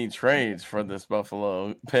us any trades for this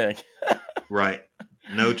Buffalo pick. Right.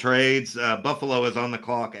 No trades. Buffalo is on the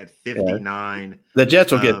clock at 59. Yeah. The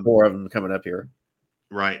Jets will get 4 of them coming up here.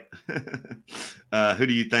 Right. Who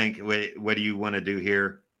do you think? What do you want to do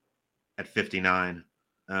here at 59?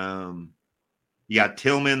 You got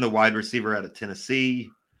Tillman, the wide receiver out of Tennessee.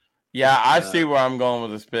 Yeah, I see where I'm going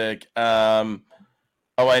with this pick.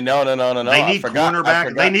 Oh wait, no. They need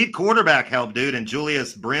cornerback. They need cornerback help, dude. And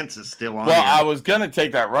Julius Brents is still on. Well, I was gonna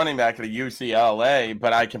take that running back at the UCLA,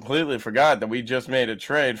 but I completely forgot that we just made a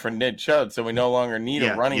trade for Nick Chubb, so we no longer need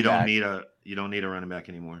a running back. You don't need a running back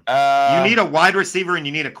anymore. You need a wide receiver and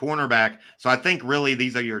you need a cornerback. So I think really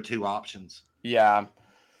these are your 2 options. Yeah.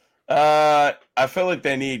 I feel like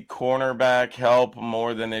they need cornerback help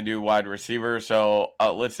more than they do wide receiver. So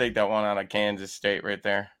let's take that one out of Kansas State right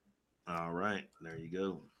there. All right, there you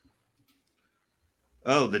go.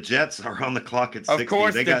 Oh, the Jets are on the clock at 60. Of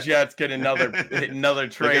course, the Jets get another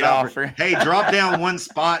trade offer. Hey, drop down 1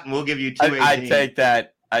 spot and we'll give you 218. I take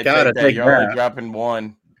that. You're only dropping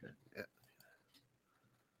 1.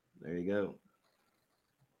 There you go.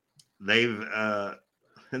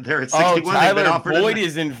 They're at 61. Tyler Boyd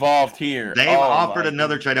is involved here. They've offered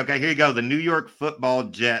another trade. Okay, here you go. The New York Football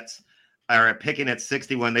Jets are picking at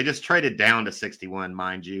 61. They just traded down to 61,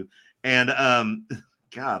 mind you. And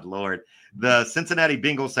God Lord, the Cincinnati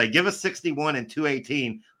Bengals say, give us 61 and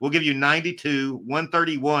 218. We'll give you 92,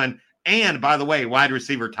 131. And by the way, wide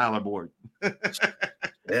receiver Tyler Boyd. I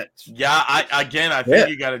think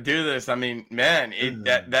you got to do this. I mean, man,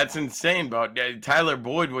 that's insane. But Tyler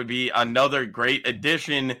Boyd would be another great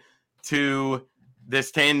addition to this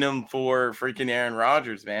tandem for freaking Aaron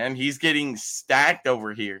Rodgers, man. He's getting stacked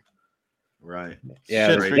over here. Right.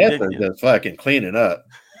 Yeah, the Jets are just fucking cleaning up.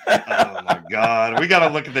 Oh my God. We got to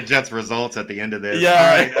look at the Jets results at the end of this.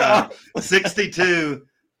 Yeah. All right. 62.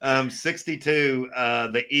 62.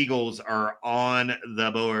 The Eagles are on the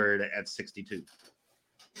board at 62.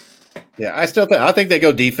 Yeah, I think they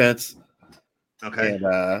go defense. Okay.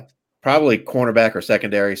 And probably cornerback or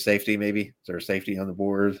secondary safety, maybe. Is there a safety on the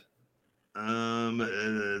board? There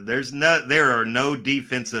are no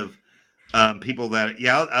defensive people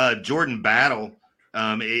that Jordan Battle.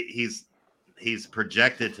 He's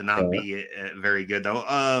projected to not be very good though.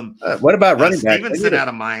 What about running backs? Stevenson out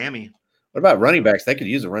of Miami. What about running backs? They could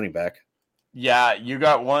use a running back. Yeah, you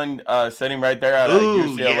got one sitting right there out of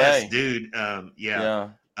UCLA. Yes, dude. Yeah.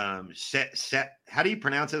 How do you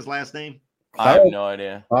pronounce his last name? I have no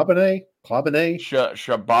idea. Klobane? Shaman.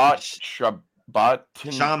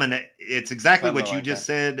 It's exactly Something what you just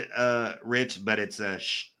said, Rich, but it's a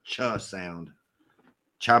ch sound.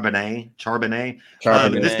 Charbonnet.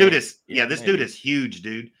 This dude is dude is huge,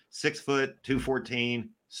 dude. 6 foot, 214,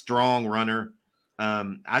 strong runner.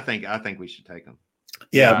 I think we should take him.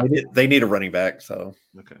 Yeah, they need a running back. So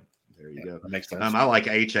okay, there you go. That makes sense. I like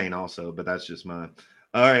A-Chain also, but that's just mine.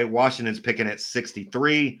 All right, Washington's picking at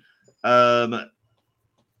 63. The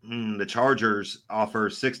Chargers offer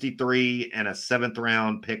 63 and a 7th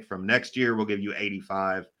round pick from next year. We'll give you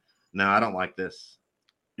 85. No, I don't like this.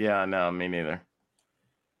 Yeah, no, me neither.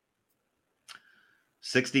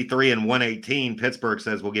 63 and 118. Pittsburgh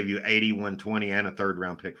says we'll give you 80, 120, and a 3rd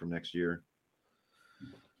round pick from next year.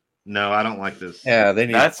 No, I don't like this. Yeah,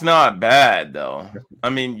 that's not bad though. I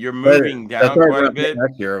mean, you're moving down quite a bit.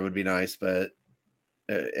 Next year would be nice, but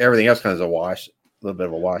everything else kind of is a wash. A little bit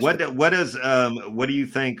of a wash. What do you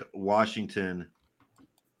think Washington?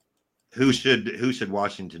 Who should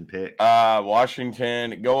Washington pick?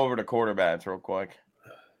 Washington, go over to quarterbacks real quick.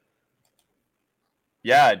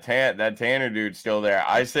 Yeah, that Tanner dude's still there.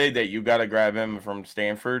 I say that you got to grab him from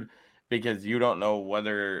Stanford because you don't know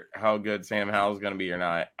how good Sam Howell's going to be or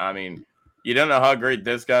not. I mean, you don't know how great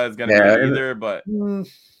this guy is going to be either, but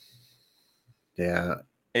Yeah.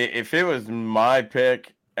 If it was my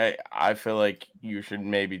pick, I feel like you should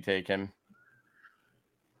maybe take him.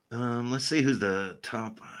 Let's see who's the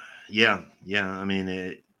top. Yeah. I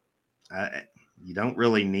mean, you don't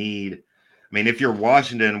really need. I mean, if you're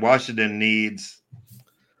Washington needs.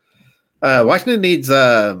 Washington needs.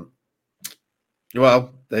 Well,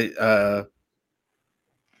 they've got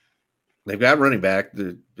running back.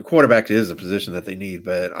 The quarterback is a position that they need,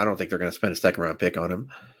 but I don't think they're going to spend a second round pick on him.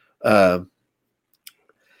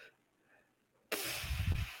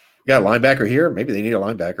 Got a linebacker here. Maybe they need a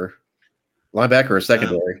linebacker or a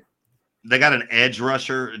secondary. They got an edge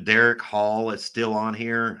rusher. Derek Hall is still on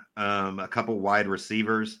here. A couple wide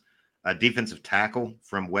receivers, a defensive tackle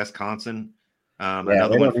from Wisconsin.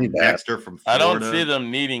 Another one from Dexter from Florida. I don't see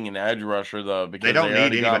them needing an edge rusher though, because they don't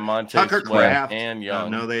need anybody. Tucker Kraft and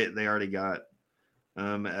Young. No, they already got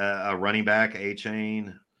a running back,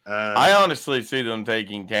 A-Chain. I honestly see them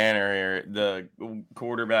taking Tanner here, the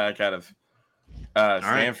quarterback out of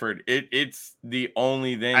Stanford. Right. It's the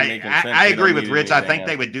only thing making sense. I agree with Rich. I think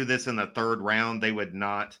they would do this in the third round. They would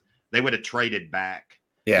not. They would have traded back.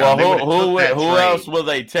 Yeah. Well, who else will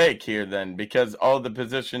they take here then? Because all the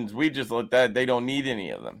positions we just looked at, they don't need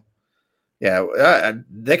any of them. Yeah,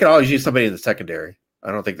 they can always use somebody in the secondary.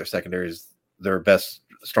 I don't think their secondary is their best,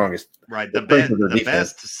 strongest. Right. The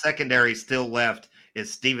best secondary still left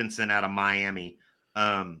is Stevenson out of Miami.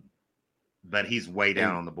 But he's way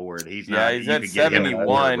down on the board. He's not. He's at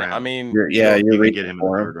 71. I mean, you're reaching in the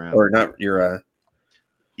third round, or not? You're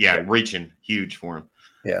reaching huge for him.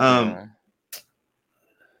 Yeah.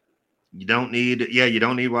 You don't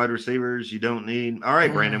need wide receivers. You don't need. All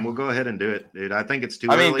right, Brandon, we'll go ahead and do it, dude. I think it's too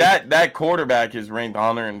early. I mean, that quarterback is ranked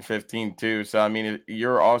 115 too. So I mean,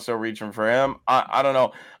 you're also reaching for him. I don't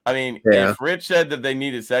know. I mean, if Rich said that they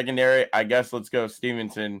need a secondary, I guess let's go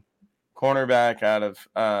Stevenson, cornerback out of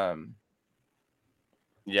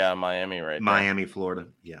Miami, right? Miami, Florida.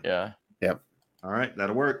 Yeah. Yep. All right,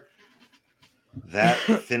 that'll work. That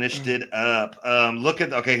finished it up.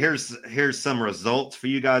 Here's some results for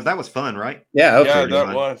you guys. That was fun, right? Yeah, okay,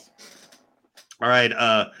 that was. All right.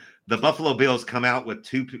 The Buffalo Bills come out with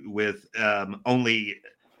only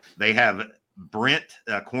they have Brent,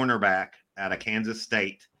 cornerback out of Kansas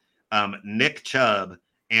State, Nick Chubb,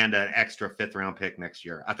 and an extra 5th round pick next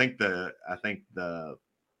year. I think the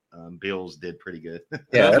Bills did pretty good.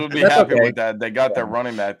 Yeah, would be happy with that. They got their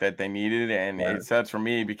running back that they needed, and it sets for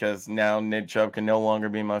me because now Nick Chubb can no longer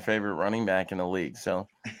be my favorite running back in the league. So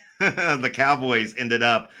the Cowboys ended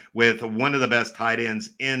up with one of the best tight ends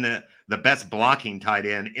the best blocking tight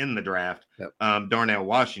end in the draft, Darnell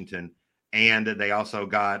Washington, and they also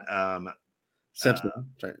got Simpson,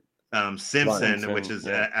 which is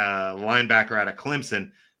a linebacker out of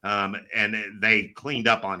Clemson. And they cleaned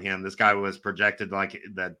up on him. This guy was projected like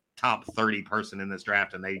the top 30 person in this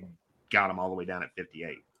draft, and they got him all the way down at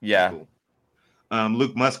 58. Yeah. Cool.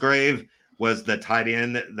 Luke Musgrave was the tight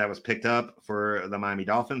end that was picked up for the Miami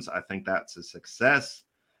Dolphins. I think that's a success.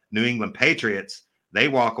 New England Patriots, they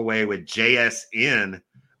walk away with JSN,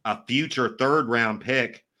 a future 3rd round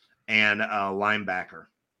pick, and a linebacker.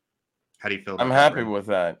 How do you feel about I'm happy with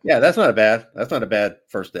that. Yeah, that's not a bad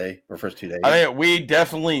first day or first 2 days. I mean, we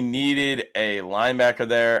definitely needed a linebacker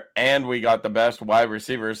there, and we got the best wide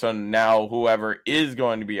receiver. So now whoever is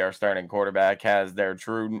going to be our starting quarterback has their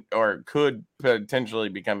true, or could potentially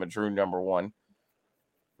become a true number one.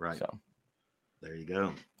 Right. So there you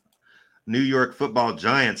go. New York Football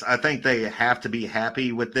Giants. I think they have to be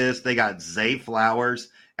happy with this. They got Zay Flowers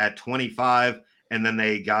at 25. And then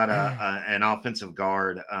they got an offensive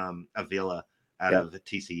guard, Avila, out of the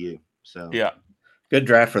TCU. So good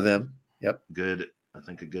draft for them. Yep, good. I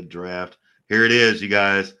think a good draft. Here it is, you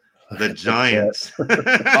guys. The Giants.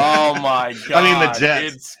 Oh my god! I mean the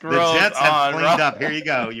Jets. The Jets have cleaned up. Here you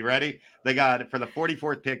go. You ready? They got for the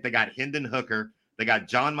 44th pick. They got Hendon Hooker. They got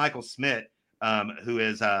John Michael Smith, who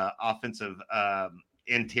is offensive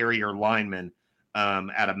interior lineman.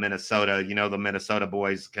 Out of Minnesota. You know, the Minnesota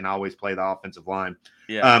boys can always play the offensive line.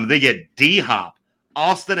 Yeah. They get D-Hop,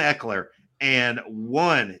 Austin Eckler, and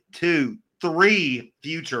 1, 2, 3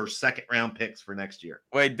 future 2nd round picks for next year.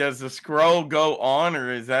 Wait, does the scroll go on,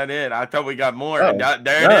 or is that it? I thought we got more. There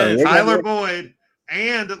it is. Tyler Boyd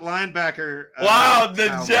and linebacker. Wow,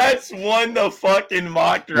 the Jets won the fucking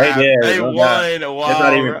mock draft. They won. Wow. It's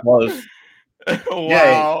not even close. Wow.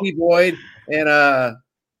 Yeah, T. Boyd and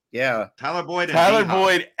Tyler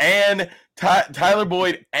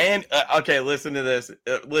Boyd and okay, listen to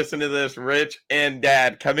this, Rich and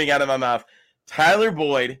Dad, coming out of my mouth. Tyler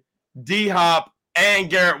Boyd, D-Hop, and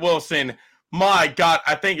Garrett Wilson. My God,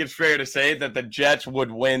 I think it's fair to say that the Jets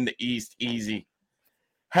would win the East easy.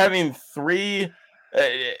 having three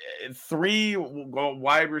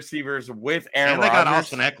wide receivers with Aaron and they got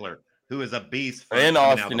Rodgers Austin Eckler, who is a beast. and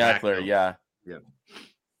Austin Eckler.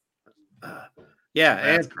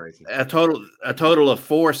 Yeah. And crazy. A total of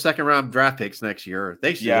 4 second-round draft picks next year.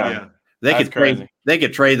 They should. They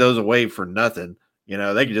could trade those away for nothing.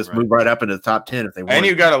 They could just move right up into the top 10 if they want. And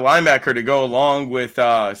you got a linebacker to go along with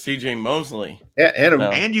C.J. Mosley. Yeah,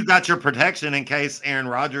 and you got your protection in case Aaron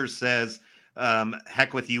Rodgers says,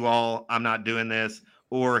 "Heck with you all, I'm not doing this,"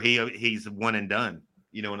 or he's one and done.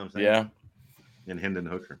 You know what I'm saying? Yeah. And Hendon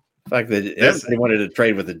Hooker. Everybody wanted to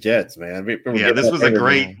trade with the Jets, man. This was a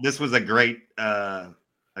great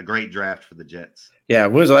draft for the Jets. Yeah,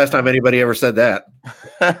 when was the last time anybody ever said that?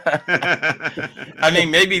 I mean,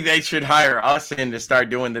 maybe they should hire us in to start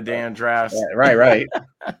doing the damn drafts. Yeah, right.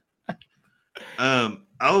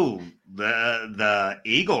 The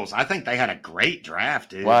Eagles, I think they had a great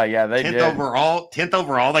draft, dude. Wow, yeah, they 10th did. 10th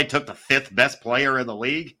overall, they took the 5th best player in the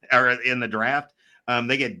league or in the draft.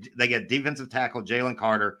 They get defensive tackle Jalen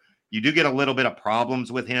Carter. You do get a little bit of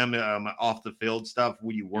problems with him off the field stuff.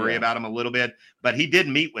 You worry about him a little bit, but he did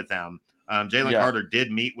meet with them. Jalen Carter did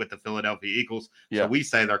meet with the Philadelphia Eagles, so we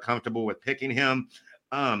say they're comfortable with picking him.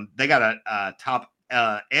 They got a top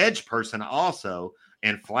edge person also,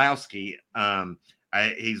 and Flowski.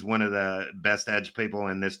 He's one of the best edge people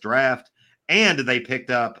in this draft, and they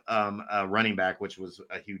picked up a running back, which was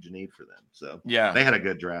a huge need for them. So they had a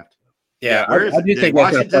good draft. Yeah, did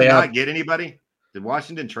Washington not get anybody? Did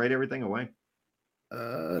Washington trade everything away?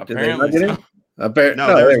 Apparently so. No, there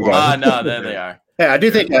they are. Yeah, I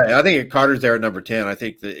do think. I think Carter's there at number 10. I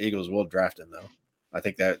think the Eagles will draft him though. I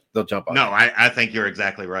think that they'll jump on. No, I think you're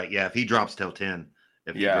exactly right. Yeah, if he drops till 10,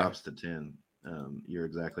 he drops to 10, you're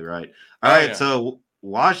exactly right. All right, so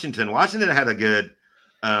Washington had a good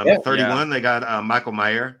 31. They got Michael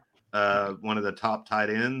Mayer, one of the top tight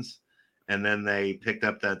ends. And then they picked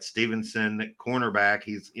up that Stevenson cornerback.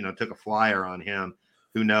 He's, took a flyer on him.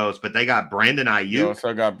 Who knows? But they got Brandon Ayuk. You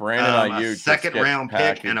also got Brandon Ayuk. A second-round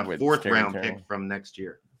pick and a 4th-round pick from next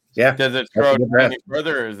year. Yeah. Does it go any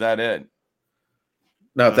further, or is that it?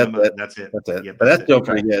 No, that's it. Yep, but that's still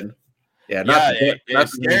pretty good. Yeah.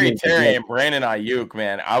 It's Scary Terry and Brandon Ayuk,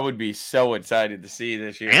 man. I would be so excited to see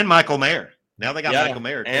this year. And Michael Mayer. Now they got Michael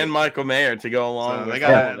Mayer. And Michael Mayer to go along. So they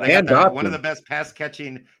got one of the best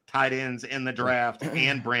pass-catching tight ends in the draft,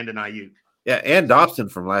 and Brandon Ayuk. Yeah, and Dobson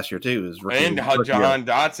from last year too and Jahan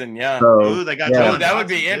Dotson. Yeah, they got Jahan that Dotson would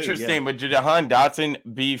be interesting. But would Jahan Dotson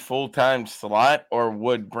be full-time slot, or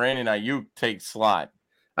would Brandon Ayuk take slot?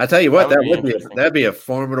 I tell you what, that'd be a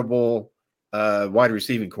formidable wide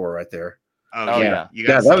receiving core right there. Oh yeah,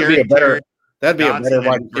 that would be a better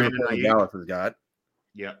wide receiver than Dallas has got.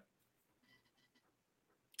 Yeah,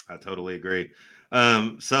 I totally agree.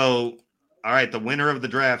 So. All right, the winner of the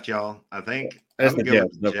draft, y'all. I think it's the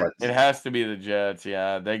Jets. It has to be the Jets.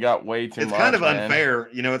 Yeah, they got way too much. It's kind of unfair.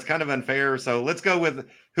 It's kind of unfair. So let's go with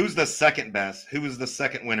who's the second best. Who was the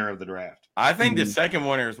second winner of the draft? I think the second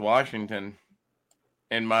winner is Washington,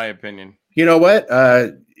 in my opinion. You know what?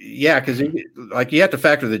 Yeah, because you have to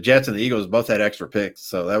factor the Jets and the Eagles both had extra picks,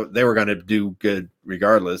 so they were going to do good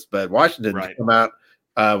regardless. But Washington come out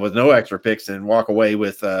with no extra picks and walk away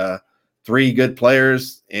with 3 good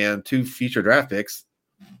players and 2 future draft picks.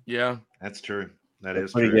 Yeah, that's true. That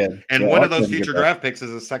is pretty true. Good. And one of those future draft picks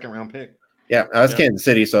is a 2nd-round pick. Yeah, that's Kansas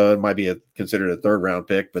City, so it might be considered a 3rd-round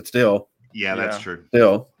pick, but still. Yeah, that's true.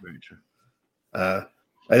 Still. Very true.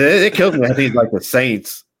 It kills me. I think like the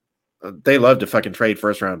Saints, they love to fucking trade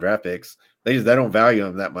 1st-round draft picks. They don't value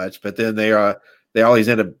them that much, but then they always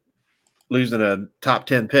end up losing a top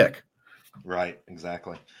 10 pick. Right,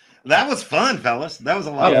 exactly. That was fun, fellas. That was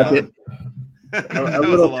a lot of fun. a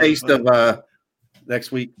little taste of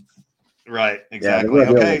next week. Right, exactly.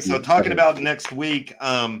 Okay, so talking about next week,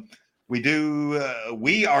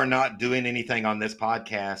 we are not doing anything on this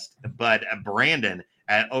podcast, but Brandon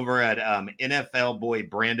over at NFL Boy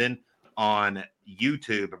Brandon on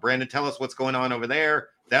YouTube. Brandon, tell us what's going on over there.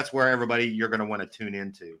 That's where you're going to want to tune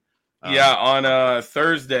into. On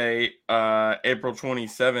Thursday, April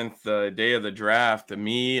 27th, the day of the draft,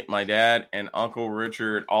 me, my dad, and Uncle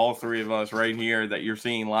Richard, all 3 of us right here that you're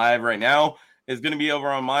seeing live right now, is going to be over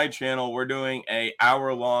on my channel. We're doing a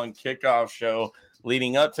hour-long kickoff show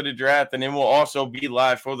leading up to the draft, and then we'll also be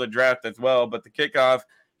live for the draft as well. But the kickoff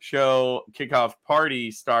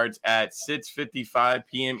party starts at 6:55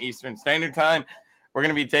 p.m. Eastern Standard Time. We're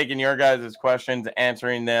going to be taking your guys' questions,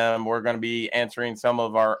 answering them. We're going to be answering some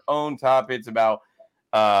of our own topics about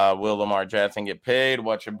will Lamar Jackson get paid?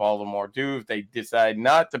 What should Baltimore do if they decide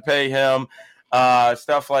not to pay him?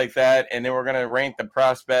 stuff like that. And then we're going to rank the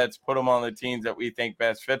prospects, put them on the teams that we think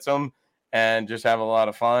best fits them, and just have a lot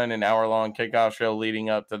of fun. An hour-long kickoff show leading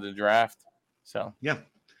up to the draft. So yeah,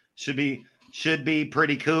 should be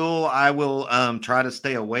pretty cool. I will try to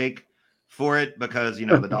stay awake for it because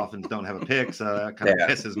the Dolphins don't have a pick, so that kind of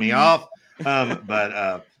pisses me off.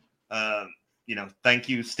 But thank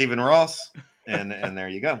you, Stephen Ross, and there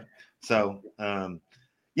you go. So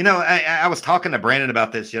I was talking to Brandon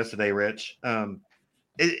about this yesterday, Rich.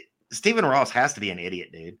 Stephen Ross has to be an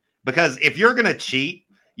idiot, dude, because if you're gonna cheat,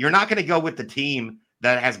 you're not gonna go with the team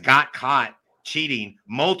that has got caught cheating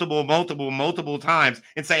multiple times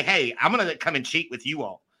and say, hey, I'm gonna come and cheat with you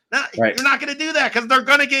all. No, right. You're not gonna do that because they're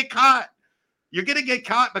gonna get caught. You're gonna get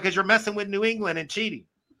caught because you're messing with New England and cheating.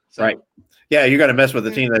 So, right. Yeah, you're gonna mess with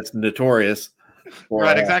a team that's notorious. For,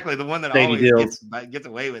 right, exactly. The one that always gets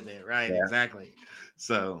away with it. Right, yeah. Exactly.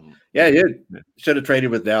 So yeah, you should have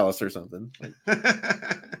traded with Dallas or something.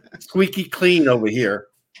 Squeaky clean over here.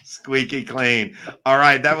 Squeaky clean. All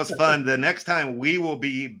right, that was fun. The next time we will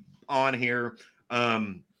be on here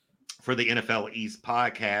for the NFL East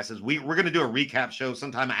podcast is we're going to do a recap show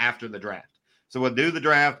sometime after the draft. So we'll do the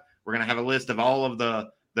draft. We're going to have a list of all of the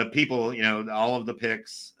people, all of the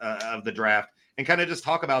picks of the draft, and kind of just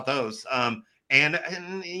talk about those. And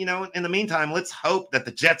in the meantime, let's hope that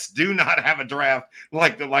the Jets do not have a draft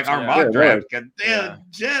like our mock draft.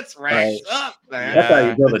 Jets racked up, man. That's how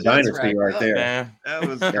you build a dynasty right there. Man. That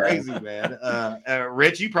was crazy, man.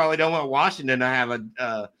 Rich, you probably don't want Washington to have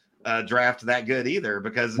a draft that good either,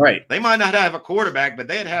 because they might not have a quarterback, but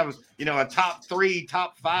they'd have a top 3,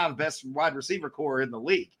 top 5 best wide receiver core in the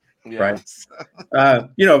league. Yeah. Right.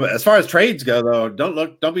 As far as trades go, though,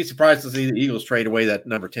 don't be surprised to see the Eagles trade away that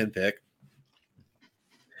number 10 pick.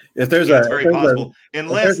 If there's it's very possible.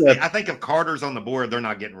 Unless I think if Carter's on the board, they're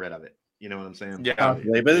not getting rid of it. You know what I'm saying? Yeah.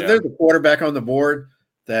 Probably. But if there's a quarterback on the board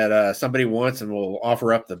that somebody wants and will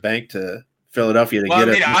offer up the bank to Philadelphia to get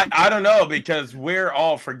it. I don't know, because we're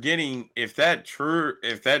all forgetting if that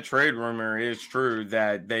trade rumor is true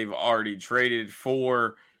that they've already traded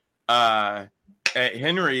for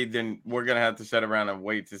Henry, then we're gonna have to sit around and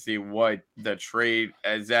wait to see what the trade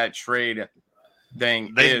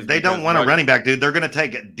thing is. They don't want a running back, dude. They're going to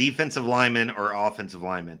take a defensive lineman or offensive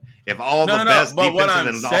lineman. If all the best defensive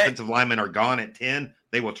and offensive linemen are gone at 10,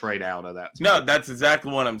 they will trade out of that. No, that's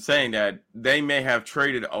exactly what I'm saying. That they may have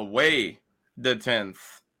traded away the 10th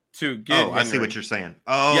to get Henry. I see what you're saying.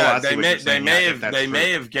 Oh, yeah, they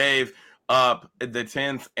may have gave up the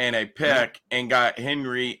 10th and a pick and got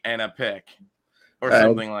Henry and a pick or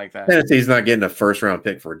something like that. Tennessee's not getting a first round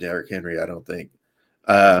pick for Derrick Henry, I don't think.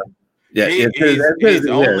 Yeah, he's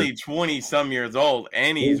only 20-some years old,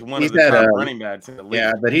 and he's one of the top running backs in the league.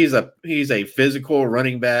 Yeah, but he's a physical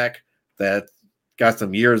running back that got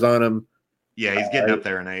some years on him. Yeah, he's getting up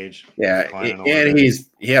there in age. Yeah, and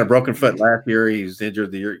he had a broken foot last year. He's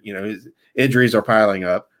injured the year. His injuries are piling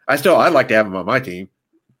up. I'd like to have him on my team.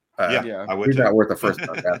 I would. He's not worth the first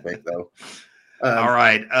round pick, though. All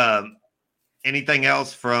right. Anything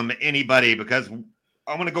else from anybody? Because I'm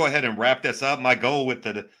going to go ahead and wrap this up. My goal with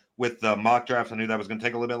the mock draft, I knew that was going to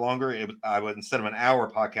take a little bit longer. Instead of an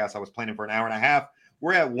hour podcast, I was planning for an hour and a half.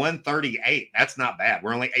 We're at 1:38. That's not bad.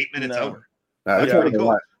 We're only 8 minutes over. That's pretty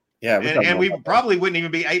cool. Yeah, and we probably wouldn't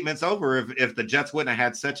even be 8 minutes over if the Jets wouldn't have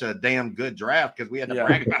had such a damn good draft, because we had to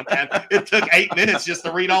brag about that. It took 8 minutes just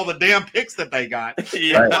to read all the damn picks that they got, the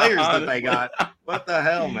players that they got. What the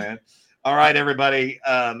hell, man? All right, everybody.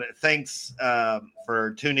 Thanks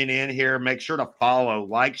for tuning in here. Make sure to follow,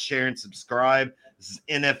 like, share, and subscribe. This is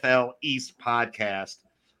NFL East Podcast.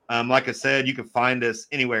 Like I said, you can find us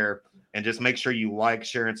anywhere, and just make sure you like,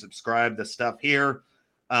 share, and subscribe the stuff here.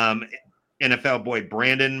 NFL boy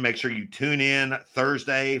Brandon, make sure you tune in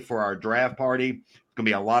Thursday for our draft party. It's going to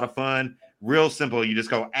be a lot of fun. Real simple. You just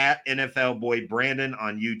go at NFL boy Brandon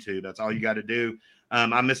on YouTube. That's all you got to do.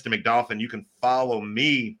 I'm Mr. McDolphin. You can follow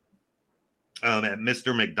me at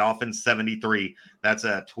Mr. McDolphin 73. That's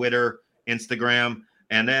Twitter, Instagram.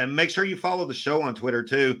 And then make sure you follow the show on Twitter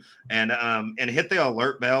too, and hit the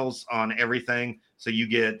alert bells on everything, so you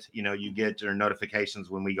get your notifications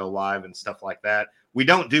when we go live and stuff like that. We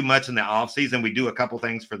don't do much in the off season. We do a couple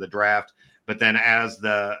things for the draft, but then as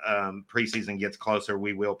the preseason gets closer,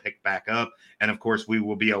 we will pick back up. And of course, we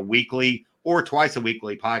will be a weekly or twice a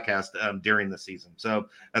weekly podcast during the season. So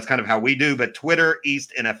that's kind of how we do. But Twitter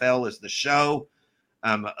East NFL is the show.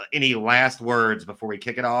 Any last words before we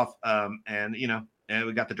kick it off? And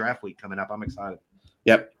we got the draft week coming up. I'm excited.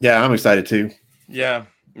 Yep. Yeah, I'm excited too. Yeah,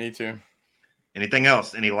 me too. Anything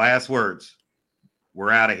else? Any last words?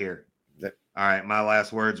 We're out of here. Yep. All right. My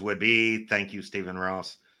last words would be thank you, Stephen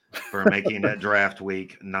Ross. for making it draft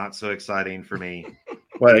week. Not so exciting for me.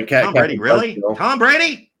 What, Tom Brady, really?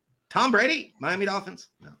 Tom Brady? Miami Dolphins?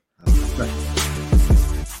 No.